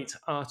to write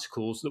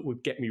articles that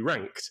would get me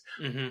ranked.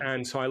 Mm-hmm.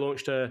 And so I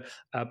launched a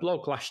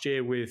blog last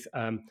year with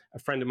a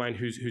friend of mine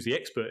who's the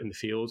expert in the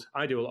field.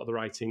 I do a lot of the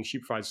writing. She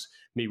provides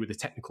me with the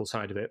technical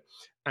side of it.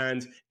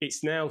 And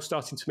it's now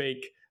starting to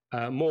make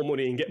more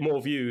money and get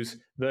more views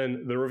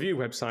than the review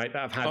website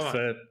that I've had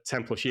for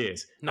 10 plus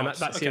years.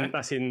 Nice. And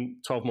that's in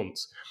 12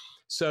 months.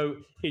 So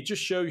it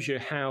just shows you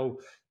how,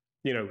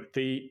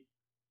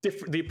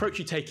 the approach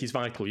you take is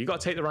vital. You've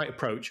got to take the right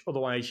approach.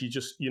 Otherwise,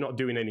 you're not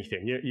doing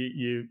anything.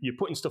 You're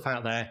putting stuff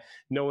out there.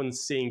 No one's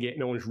seeing it.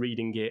 No one's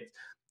reading it.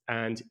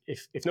 And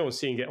if no one's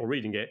seeing it or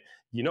reading it,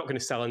 you're not going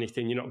to sell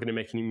anything. You're not going to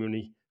make any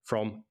money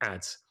from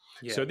ads.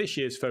 Yeah. So this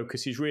year's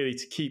focus is really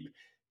to keep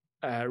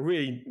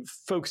really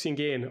focusing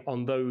in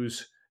on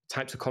those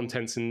types of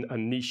contents and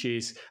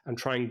niches, and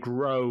try and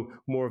grow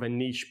more of a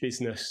niche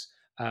business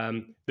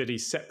that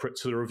is separate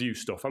to the review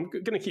stuff. I'm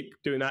going to keep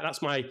doing that.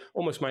 That's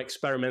almost my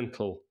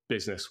experimental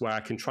business, where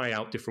I can try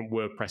out different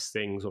WordPress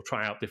things or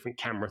try out different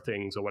camera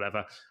things or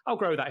whatever. I'll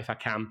grow that if I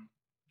can.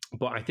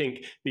 But I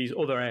think these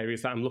other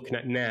areas that I'm looking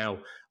at now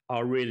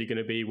are really going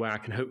to be where I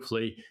can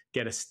hopefully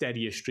get a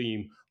steadier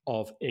stream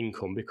of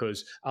income,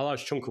 because a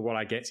large chunk of what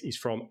I get is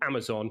from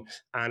Amazon,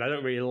 and I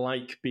don't really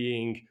like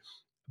being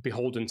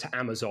beholden to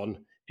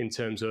Amazon in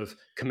terms of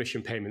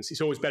commission payments.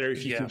 It's always better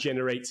if you can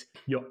generate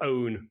your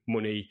own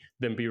money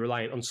than be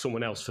reliant on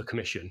someone else for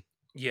commission.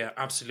 Yeah,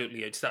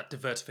 absolutely. It's that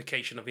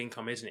diversification of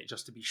income, isn't it?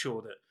 Just to be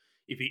sure that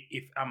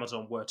if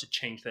Amazon were to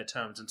change their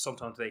terms, and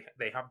sometimes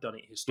they have done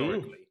it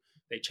historically,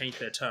 they change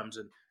their terms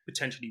and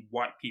potentially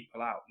wipe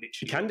people out. Literally,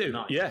 you can do,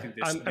 yeah.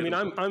 I mean,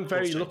 I'm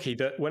very lucky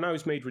that when I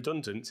was made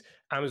redundant,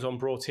 Amazon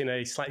brought in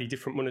a slightly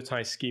different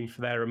monetized scheme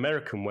for their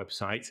American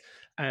website,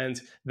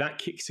 and that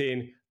kicks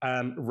in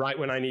right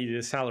when I needed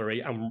a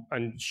salary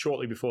and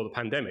shortly before the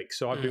pandemic.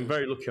 So I've been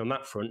very lucky on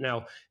that front.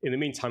 Now, in the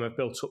meantime, I've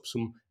built up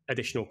some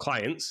additional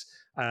clients.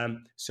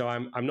 So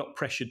I'm not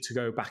pressured to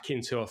go back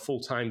into a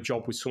full-time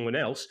job with someone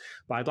else,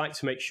 but I'd like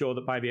to make sure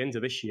that by the end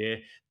of this year,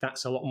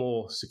 that's a lot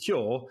more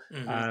secure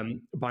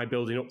by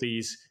building up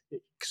these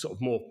sort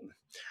of more,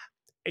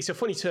 it's a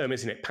funny term,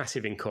 isn't it?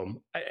 Passive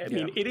income. I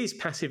mean, it is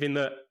passive in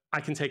that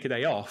I can take a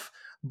day off,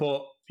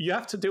 but you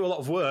have to do a lot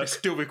of work. It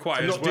still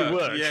requires to not work. do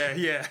work.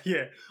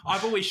 Yeah.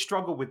 I've always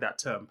struggled with that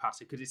term,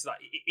 passive, because it's like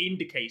it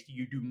indicates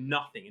you do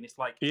nothing, and it's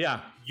like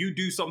you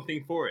do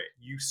something for it.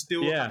 You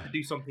still have to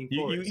do something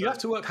for it. You have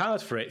to work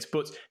hard for it,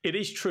 but it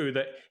is true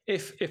that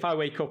if I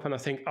wake up and I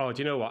think, oh,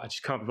 do you know what? I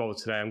just can't be bothered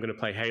today. I'm going to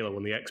play Halo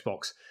on the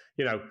Xbox.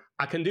 You know,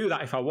 I can do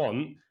that if I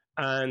want.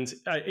 And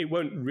it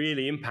won't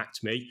really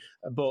impact me.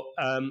 But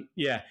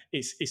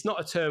it's not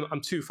a term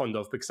I'm too fond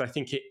of, because I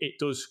think it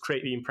does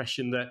create the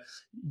impression that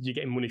you're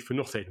getting money for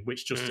nothing,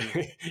 which just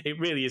it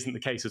really isn't the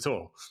case at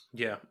all.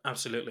 Yeah,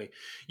 absolutely.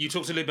 You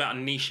talked a little about a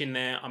niche in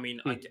there. I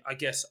mean, I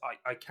guess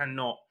I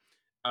cannot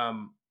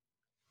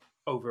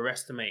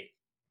overestimate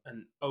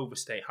and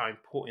overstate how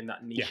important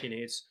that niche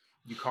is.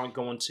 You can't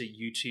go onto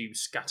YouTube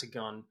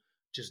scattergun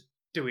just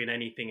doing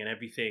anything and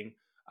everything.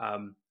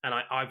 And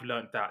I've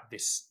learned that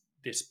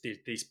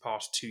these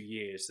past 2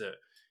 years, that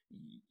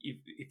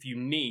if you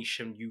niche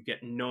and you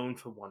get known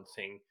for one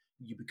thing,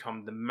 you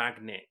become the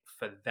magnet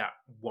for that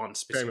one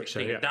specific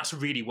thing. So, yeah. That's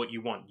really what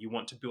you want. You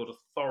want to build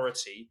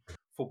authority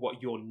for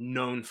what you're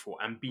known for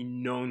and be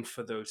known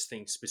for those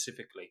things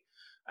specifically.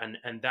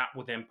 And that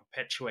will then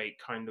perpetuate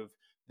kind of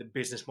the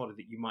business model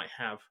that you might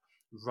have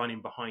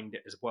running behind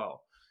it as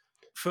well.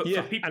 For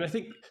people. And I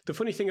think the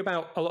funny thing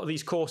about a lot of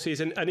these courses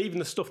and even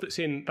the stuff that's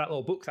in that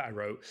little book that I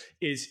wrote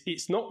is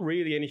it's not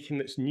really anything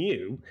that's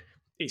new.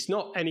 It's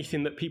not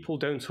anything that people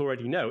don't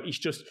already know. It's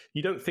just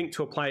you don't think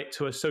to apply it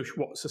to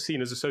what's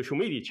seen as a social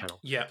media channel.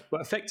 Yeah.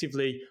 But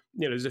effectively,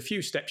 there's a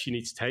few steps you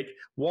need to take.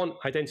 One,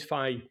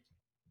 identify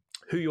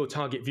who your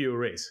target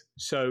viewer is.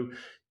 So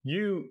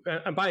you,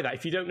 and by that,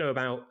 if you don't know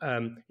about,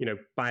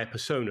 buyer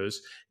personas,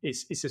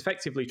 it's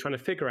effectively trying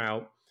to figure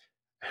out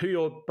who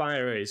your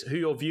buyer is, who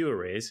your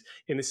viewer is,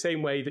 in the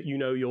same way that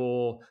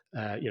your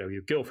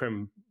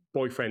girlfriend,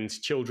 boyfriend,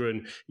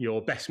 children,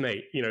 your best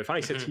mate. If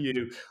I said to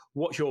you,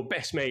 what's your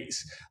best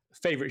mate's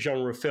favorite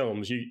genre of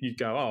films, you'd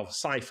go, oh,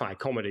 sci-fi,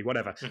 comedy,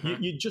 whatever.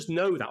 You just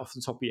know that off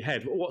the top of your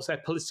head. What's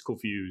their political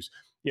views?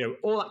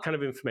 All that kind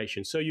of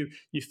information. So you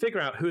figure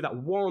out who that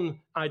one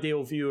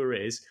ideal viewer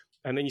is,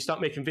 and then you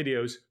start making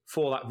videos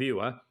for that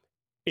viewer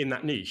in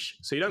that niche.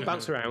 So you don't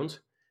bounce around.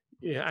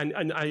 Yeah,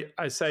 and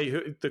I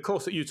say the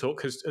course that you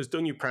took has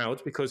done you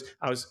proud, because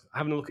I was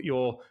having a look at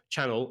your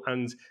channel,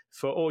 and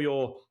for all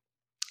your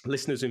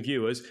listeners and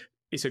viewers,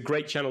 it's a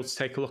great channel to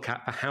take a look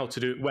at for how to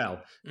do it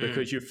well,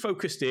 because you've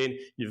focused in,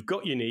 you've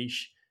got your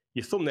niche,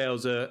 your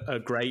thumbnails are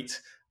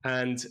great,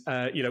 and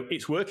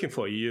it's working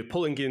for you. You're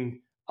pulling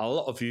in a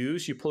lot of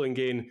views, you're pulling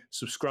in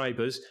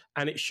subscribers,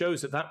 and it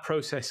shows that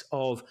process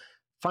of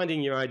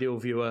finding your ideal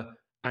viewer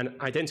and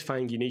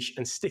identifying your niche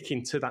and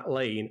sticking to that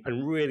lane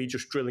and really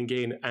just drilling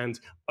in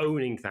and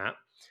owning that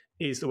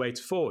is the way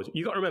to forward.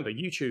 You've got to remember,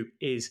 YouTube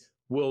is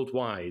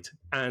worldwide,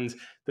 and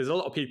there's a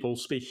lot of people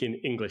speaking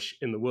English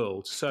in the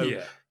world.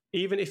 So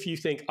even if you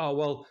think, oh,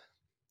 well,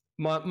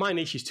 my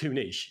niche is too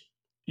niche,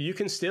 you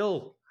can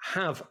still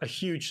have a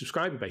huge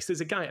subscriber base.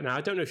 There's a guy, now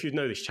I don't know if you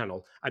know this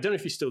channel, I don't know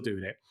if he's still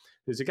doing it.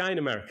 There's a guy in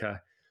America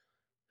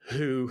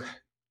who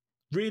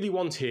really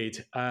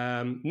wanted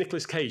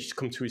Nicolas Cage to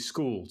come to his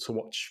school to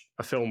watch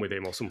a film with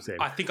him or something.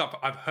 I think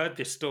I've heard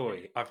this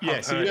story.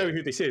 So you know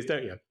who this is,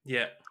 don't you?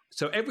 Yeah.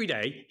 So every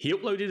day he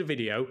uploaded a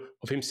video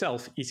of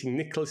himself eating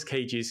Nicolas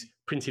Cage's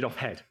printed off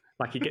head.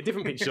 Like he'd get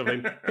different pictures of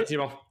him, print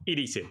him off, he'd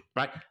eat it,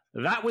 right?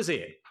 That was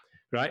it,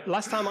 right?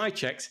 Last time I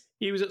checked,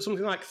 he was at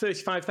something like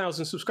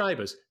 35,000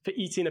 subscribers for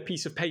eating a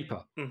piece of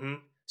paper.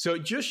 So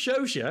it just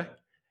shows you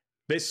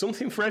there's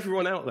something for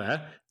everyone out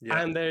there,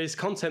 and there is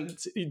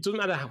content. It doesn't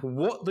matter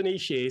what the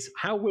niche is,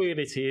 how weird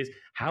it is,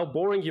 how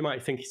boring you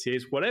might think it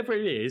is, whatever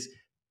it is,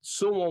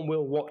 someone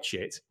will watch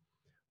it.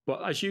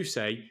 But as you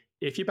say,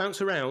 if you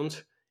bounce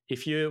around,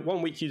 if you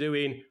 1 week you're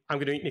doing, I'm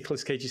going to eat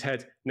Nicolas Cage's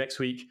head, next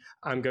week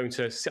I'm going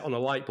to sit on a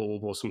light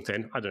bulb or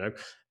something, I don't know,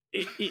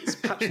 it's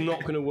perhaps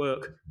not going to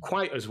work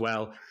quite as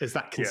well as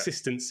that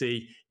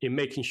consistency in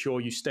making sure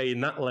you stay in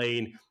that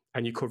lane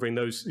and you're covering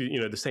those,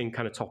 the same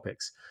kind of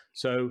topics.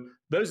 So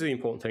those are the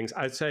important things.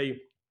 I'd say,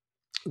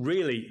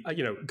 really,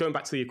 going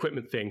back to the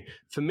equipment thing,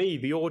 for me,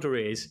 the order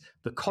is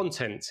the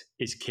content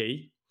is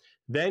key.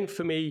 Then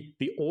for me,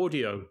 the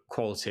audio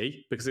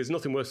quality, because there's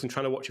nothing worse than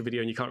trying to watch a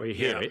video and you can't really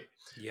hear it.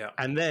 Yeah.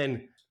 And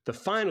then the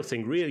final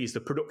thing really is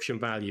the production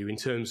value in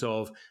terms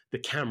of the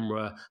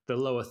camera, the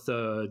lower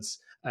thirds,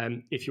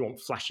 if you want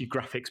flashy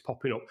graphics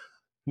popping up.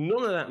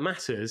 None of that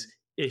matters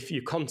if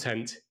your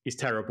content is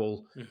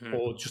terrible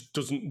or just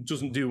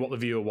doesn't do what the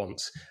viewer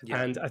wants.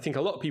 Yeah. And I think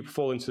a lot of people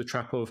fall into the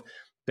trap of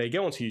they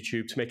go onto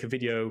YouTube to make a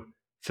video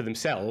for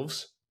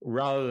themselves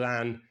rather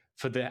than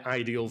for the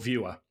ideal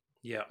viewer.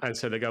 Yeah. And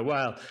so they go,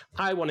 well,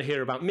 I want to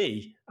hear about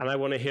me and I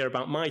want to hear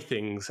about my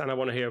things and I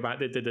want to hear about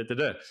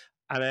da-da-da-da-da.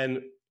 And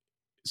then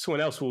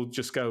someone else will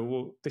just go,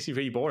 well, this is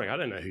really boring. I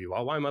don't know who you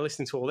are. Why am I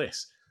listening to all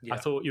this? Yeah. I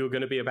thought you were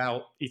going to be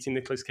about eating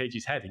Nicolas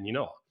Cage's head and you're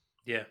not.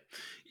 Yeah.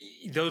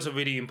 Those are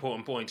really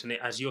important points. And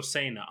as you're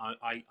saying that,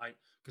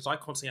 because I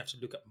constantly have to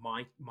look at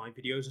my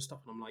videos and stuff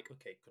and I'm like,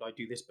 okay, could I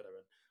do this better?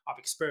 And I've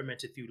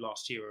experimented through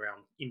last year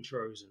around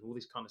intros and all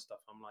this kind of stuff.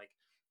 I'm like,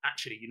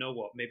 actually, you know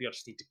what? Maybe I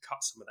just need to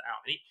cut some of that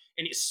out.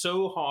 And it's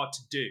so hard to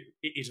do.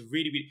 It is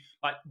really, really,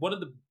 like one of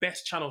the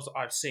best channels that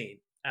I've seen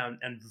and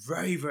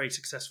very, very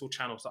successful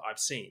channels that I've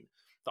seen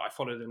that I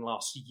followed in the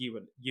last year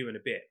and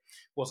a bit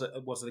was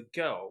a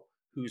girl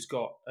who's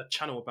got a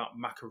channel about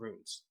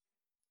macaroons.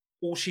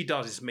 All she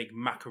does is make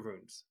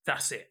macaroons.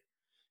 That's it.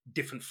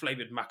 Different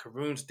flavored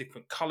macaroons,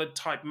 different colored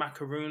type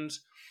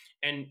macaroons.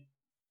 And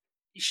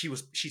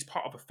she's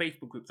part of a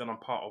Facebook group that I'm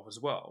part of as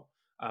well,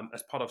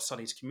 as part of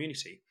Sunny's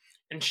community.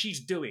 And she's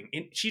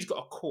got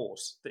a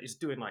course that is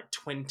doing like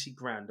 20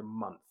 grand a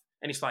month.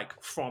 And it's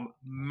like from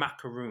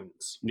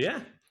macaroons.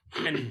 Yeah.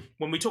 And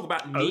when we talk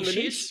about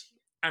niches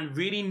and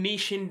really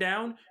niching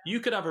down, you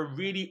could have a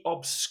really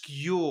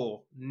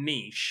obscure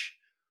niche.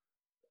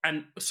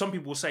 And some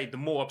people will say the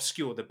more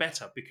obscure, the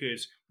better,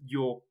 because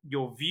your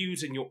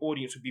views and your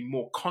audience would be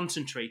more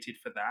concentrated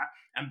for that.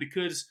 And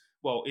because,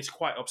 well, it's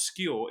quite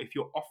obscure, if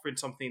you're offering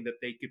something that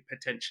they could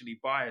potentially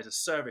buy as a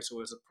service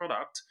or as a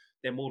product,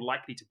 they're more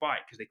likely to buy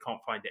it because they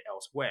can't find it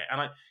elsewhere.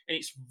 And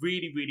it's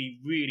really, really,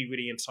 really,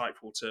 really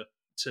insightful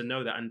to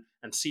know that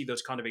and see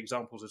those kind of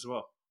examples as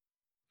well.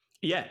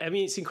 Yeah, I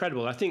mean, it's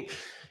incredible. I think,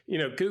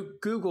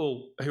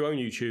 Google, who own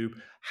YouTube,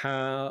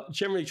 are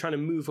generally trying to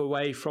move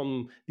away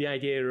from the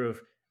idea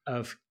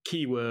of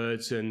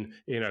keywords and,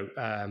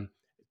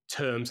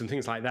 terms and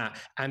things like that.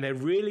 And they're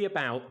really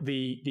about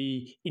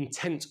the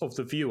intent of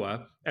the viewer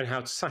and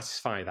how to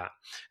satisfy that.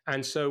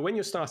 And so when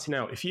you're starting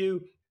out, if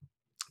you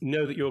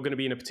know that you're going to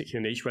be in a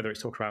particular niche, whether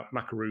it's talking about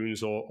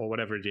macaroons or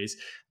whatever it is,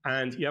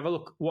 and you have a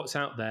look what's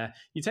out there,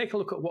 you take a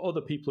look at what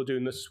other people are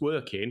doing that's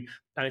working,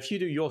 and if you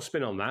do your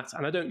spin on that,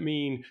 and I don't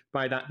mean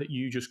by that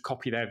you just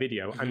copy their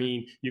video, I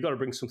mean, you've got to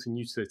bring something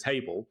new to the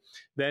table,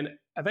 then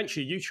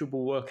eventually YouTube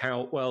will work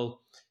out,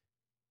 well,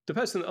 the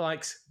person that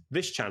likes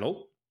this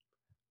channel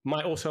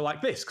might also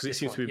like this because it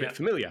seems to be a bit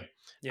familiar.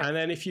 Yeah. And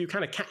then if you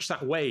kind of catch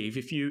that wave,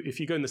 if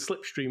you go in the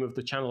slipstream of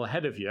the channel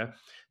ahead of you,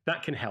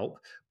 that can help.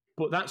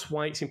 But that's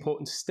why it's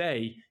important to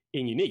stay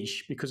in your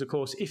niche, because of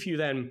course, if you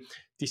then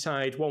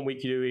decide one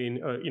week you're doing,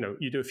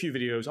 you do a few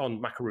videos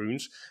on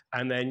macaroons,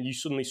 and then you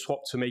suddenly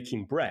swap to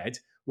making bread,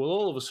 well,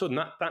 all of a sudden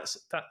that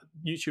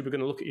YouTube are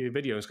going to look at your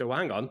video and go, well,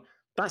 hang on,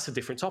 that's a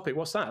different topic.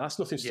 What's that? That's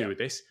nothing to do with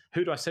this.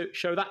 Who do I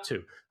show that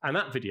to? And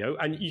that video,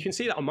 and you can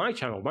see that on my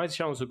channel. My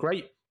channel is a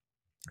great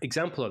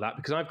example of that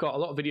because I've got a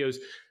lot of videos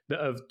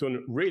that have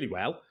done really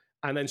well,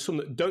 and then some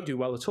that don't do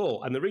well at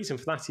all. And the reason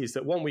for that is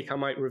that one week I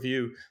might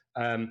review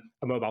a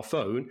mobile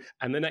phone,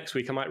 and the next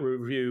week I might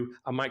review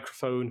a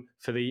microphone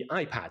for the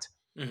iPad.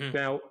 Mm-hmm.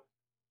 Now,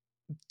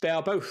 they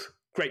are both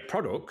great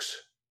products,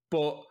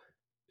 but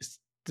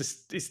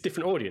it's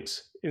different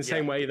audience. In the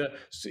same way that,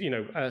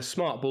 a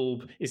smart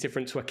bulb is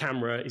different to a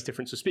camera, is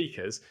different to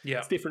speakers. Yeah.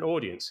 It's different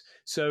audience.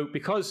 So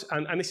because,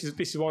 and this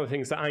is one of the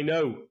things that I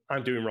know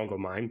I'm doing wrong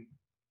on mine,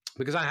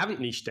 because I haven't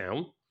niched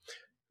down.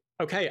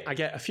 Okay, I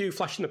get a few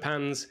flash in the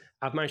pans,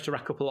 I've managed to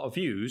rack up a lot of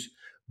views,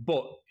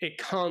 but it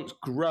can't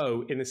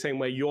grow in the same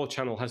way your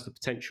channel has the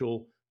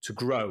potential to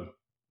grow.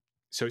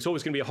 So it's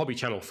always going to be a hobby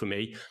channel for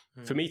me.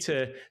 Mm. For me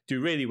to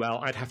do really well,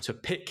 I'd have to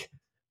pick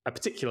a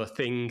particular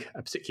thing,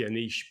 a particular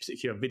niche,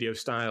 particular video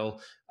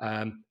style,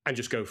 and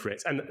just go for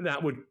it. And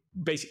that would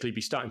basically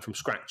be starting from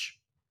scratch.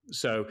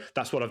 So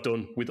that's what I've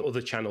done with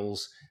other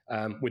channels,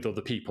 with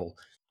other people.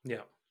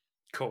 Yeah,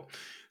 cool.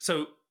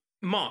 So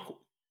Mark,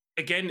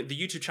 again, the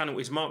YouTube channel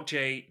is Mark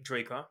J.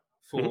 Draper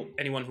for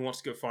anyone who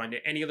wants to go find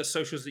it. Any other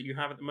socials that you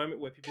have at the moment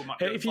where people might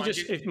go find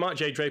you? If Mark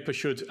J. Draper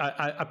should,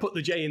 I put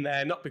the J in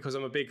there, not because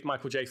I'm a big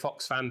Michael J.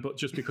 Fox fan, but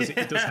just because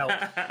it does help.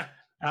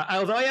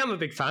 Although I am a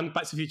big fan,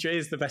 Back to the Future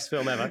is the best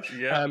film ever.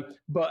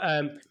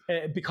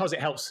 Because it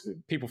helps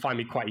people find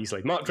me quite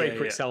easily. Mark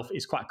Draper itself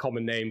is quite a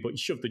common name, but you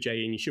shove the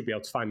J in, you should be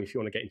able to find me if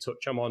you want to get in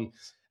touch. I'm on,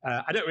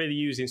 I don't really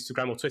use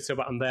Instagram or Twitter,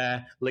 but I'm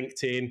there,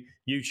 LinkedIn,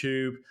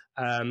 YouTube,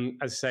 as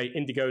I say,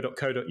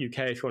 indigo.co.uk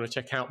if you want to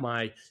check out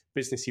my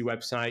businessy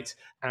website.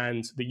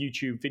 And the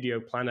YouTube video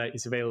planner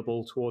is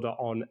available to order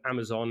on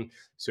Amazon.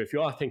 So if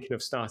you are thinking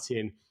of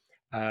starting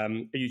a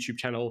YouTube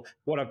channel,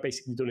 what I've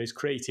basically done is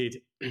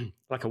created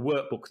like a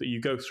workbook that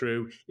you go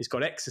through. It's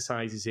got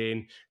exercises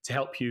in to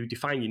help you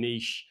define your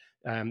niche,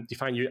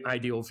 define your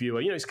ideal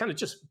viewer. It's kind of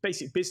just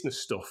basic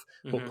business stuff,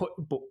 but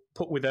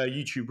put with a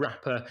YouTube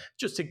wrapper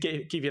just to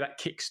give you that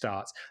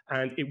kickstart.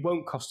 And it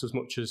won't cost as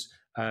much as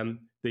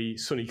the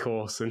Sunny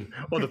course and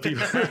other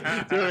people. Do you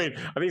know what I mean?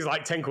 I think it's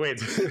like 10 quid.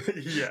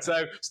 Yeah.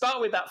 So start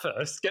with that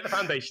first, get the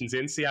foundations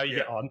in, see how you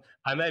get on.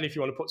 And then if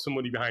you want to put some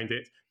money behind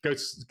it, go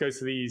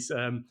to these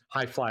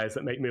high flyers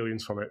that make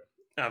millions from it.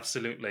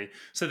 Absolutely.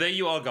 So there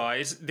you are,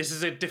 guys. This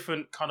is a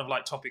different kind of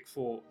like topic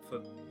for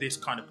this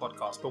kind of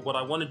podcast. But what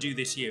I want to do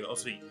this year,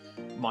 obviously,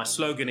 my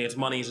slogan is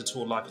money is a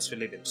tool, life is for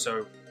living.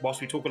 So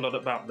whilst we talk a lot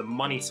about the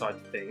money side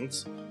of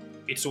things,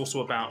 it's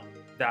also about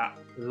that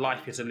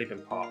life is a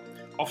living part.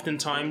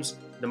 Oftentimes,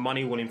 the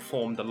money will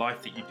inform the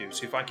life that you do.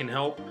 So if I can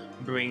help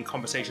bring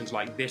conversations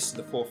like this to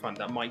the forefront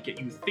that might get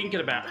you thinking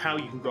about how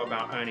you can go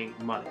about earning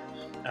money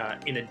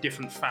in a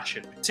different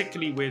fashion,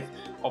 particularly with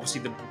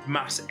obviously the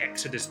mass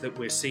exodus that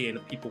we're seeing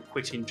of people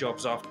quitting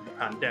jobs after the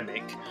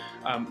pandemic,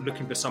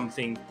 looking for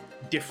something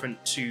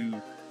different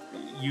to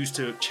use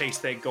to chase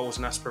their goals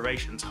and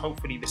aspirations.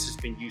 Hopefully this has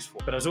been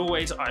useful. But as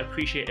always, I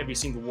appreciate every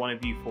single one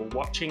of you for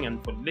watching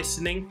and for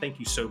listening. Thank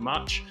you so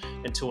much.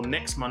 Until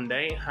next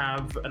Monday,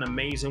 have an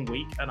amazing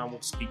week and I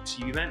will speak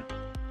to you then.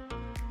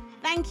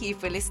 Thank you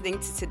for listening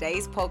to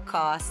today's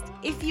podcast.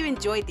 If you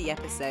enjoyed the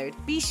episode,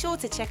 be sure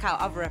to check out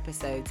other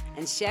episodes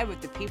and share with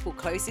the people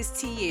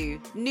closest to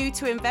you. New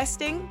to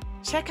investing?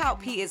 Check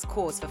out Peter's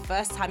course for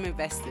first-time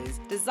investors,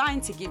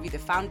 designed to give you the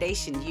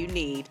foundation you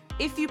need.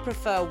 If you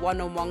prefer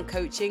one-on-one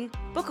coaching,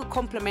 book a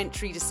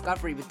complimentary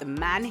discovery with the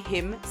man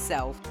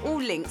himself.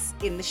 All links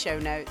in the show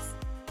notes.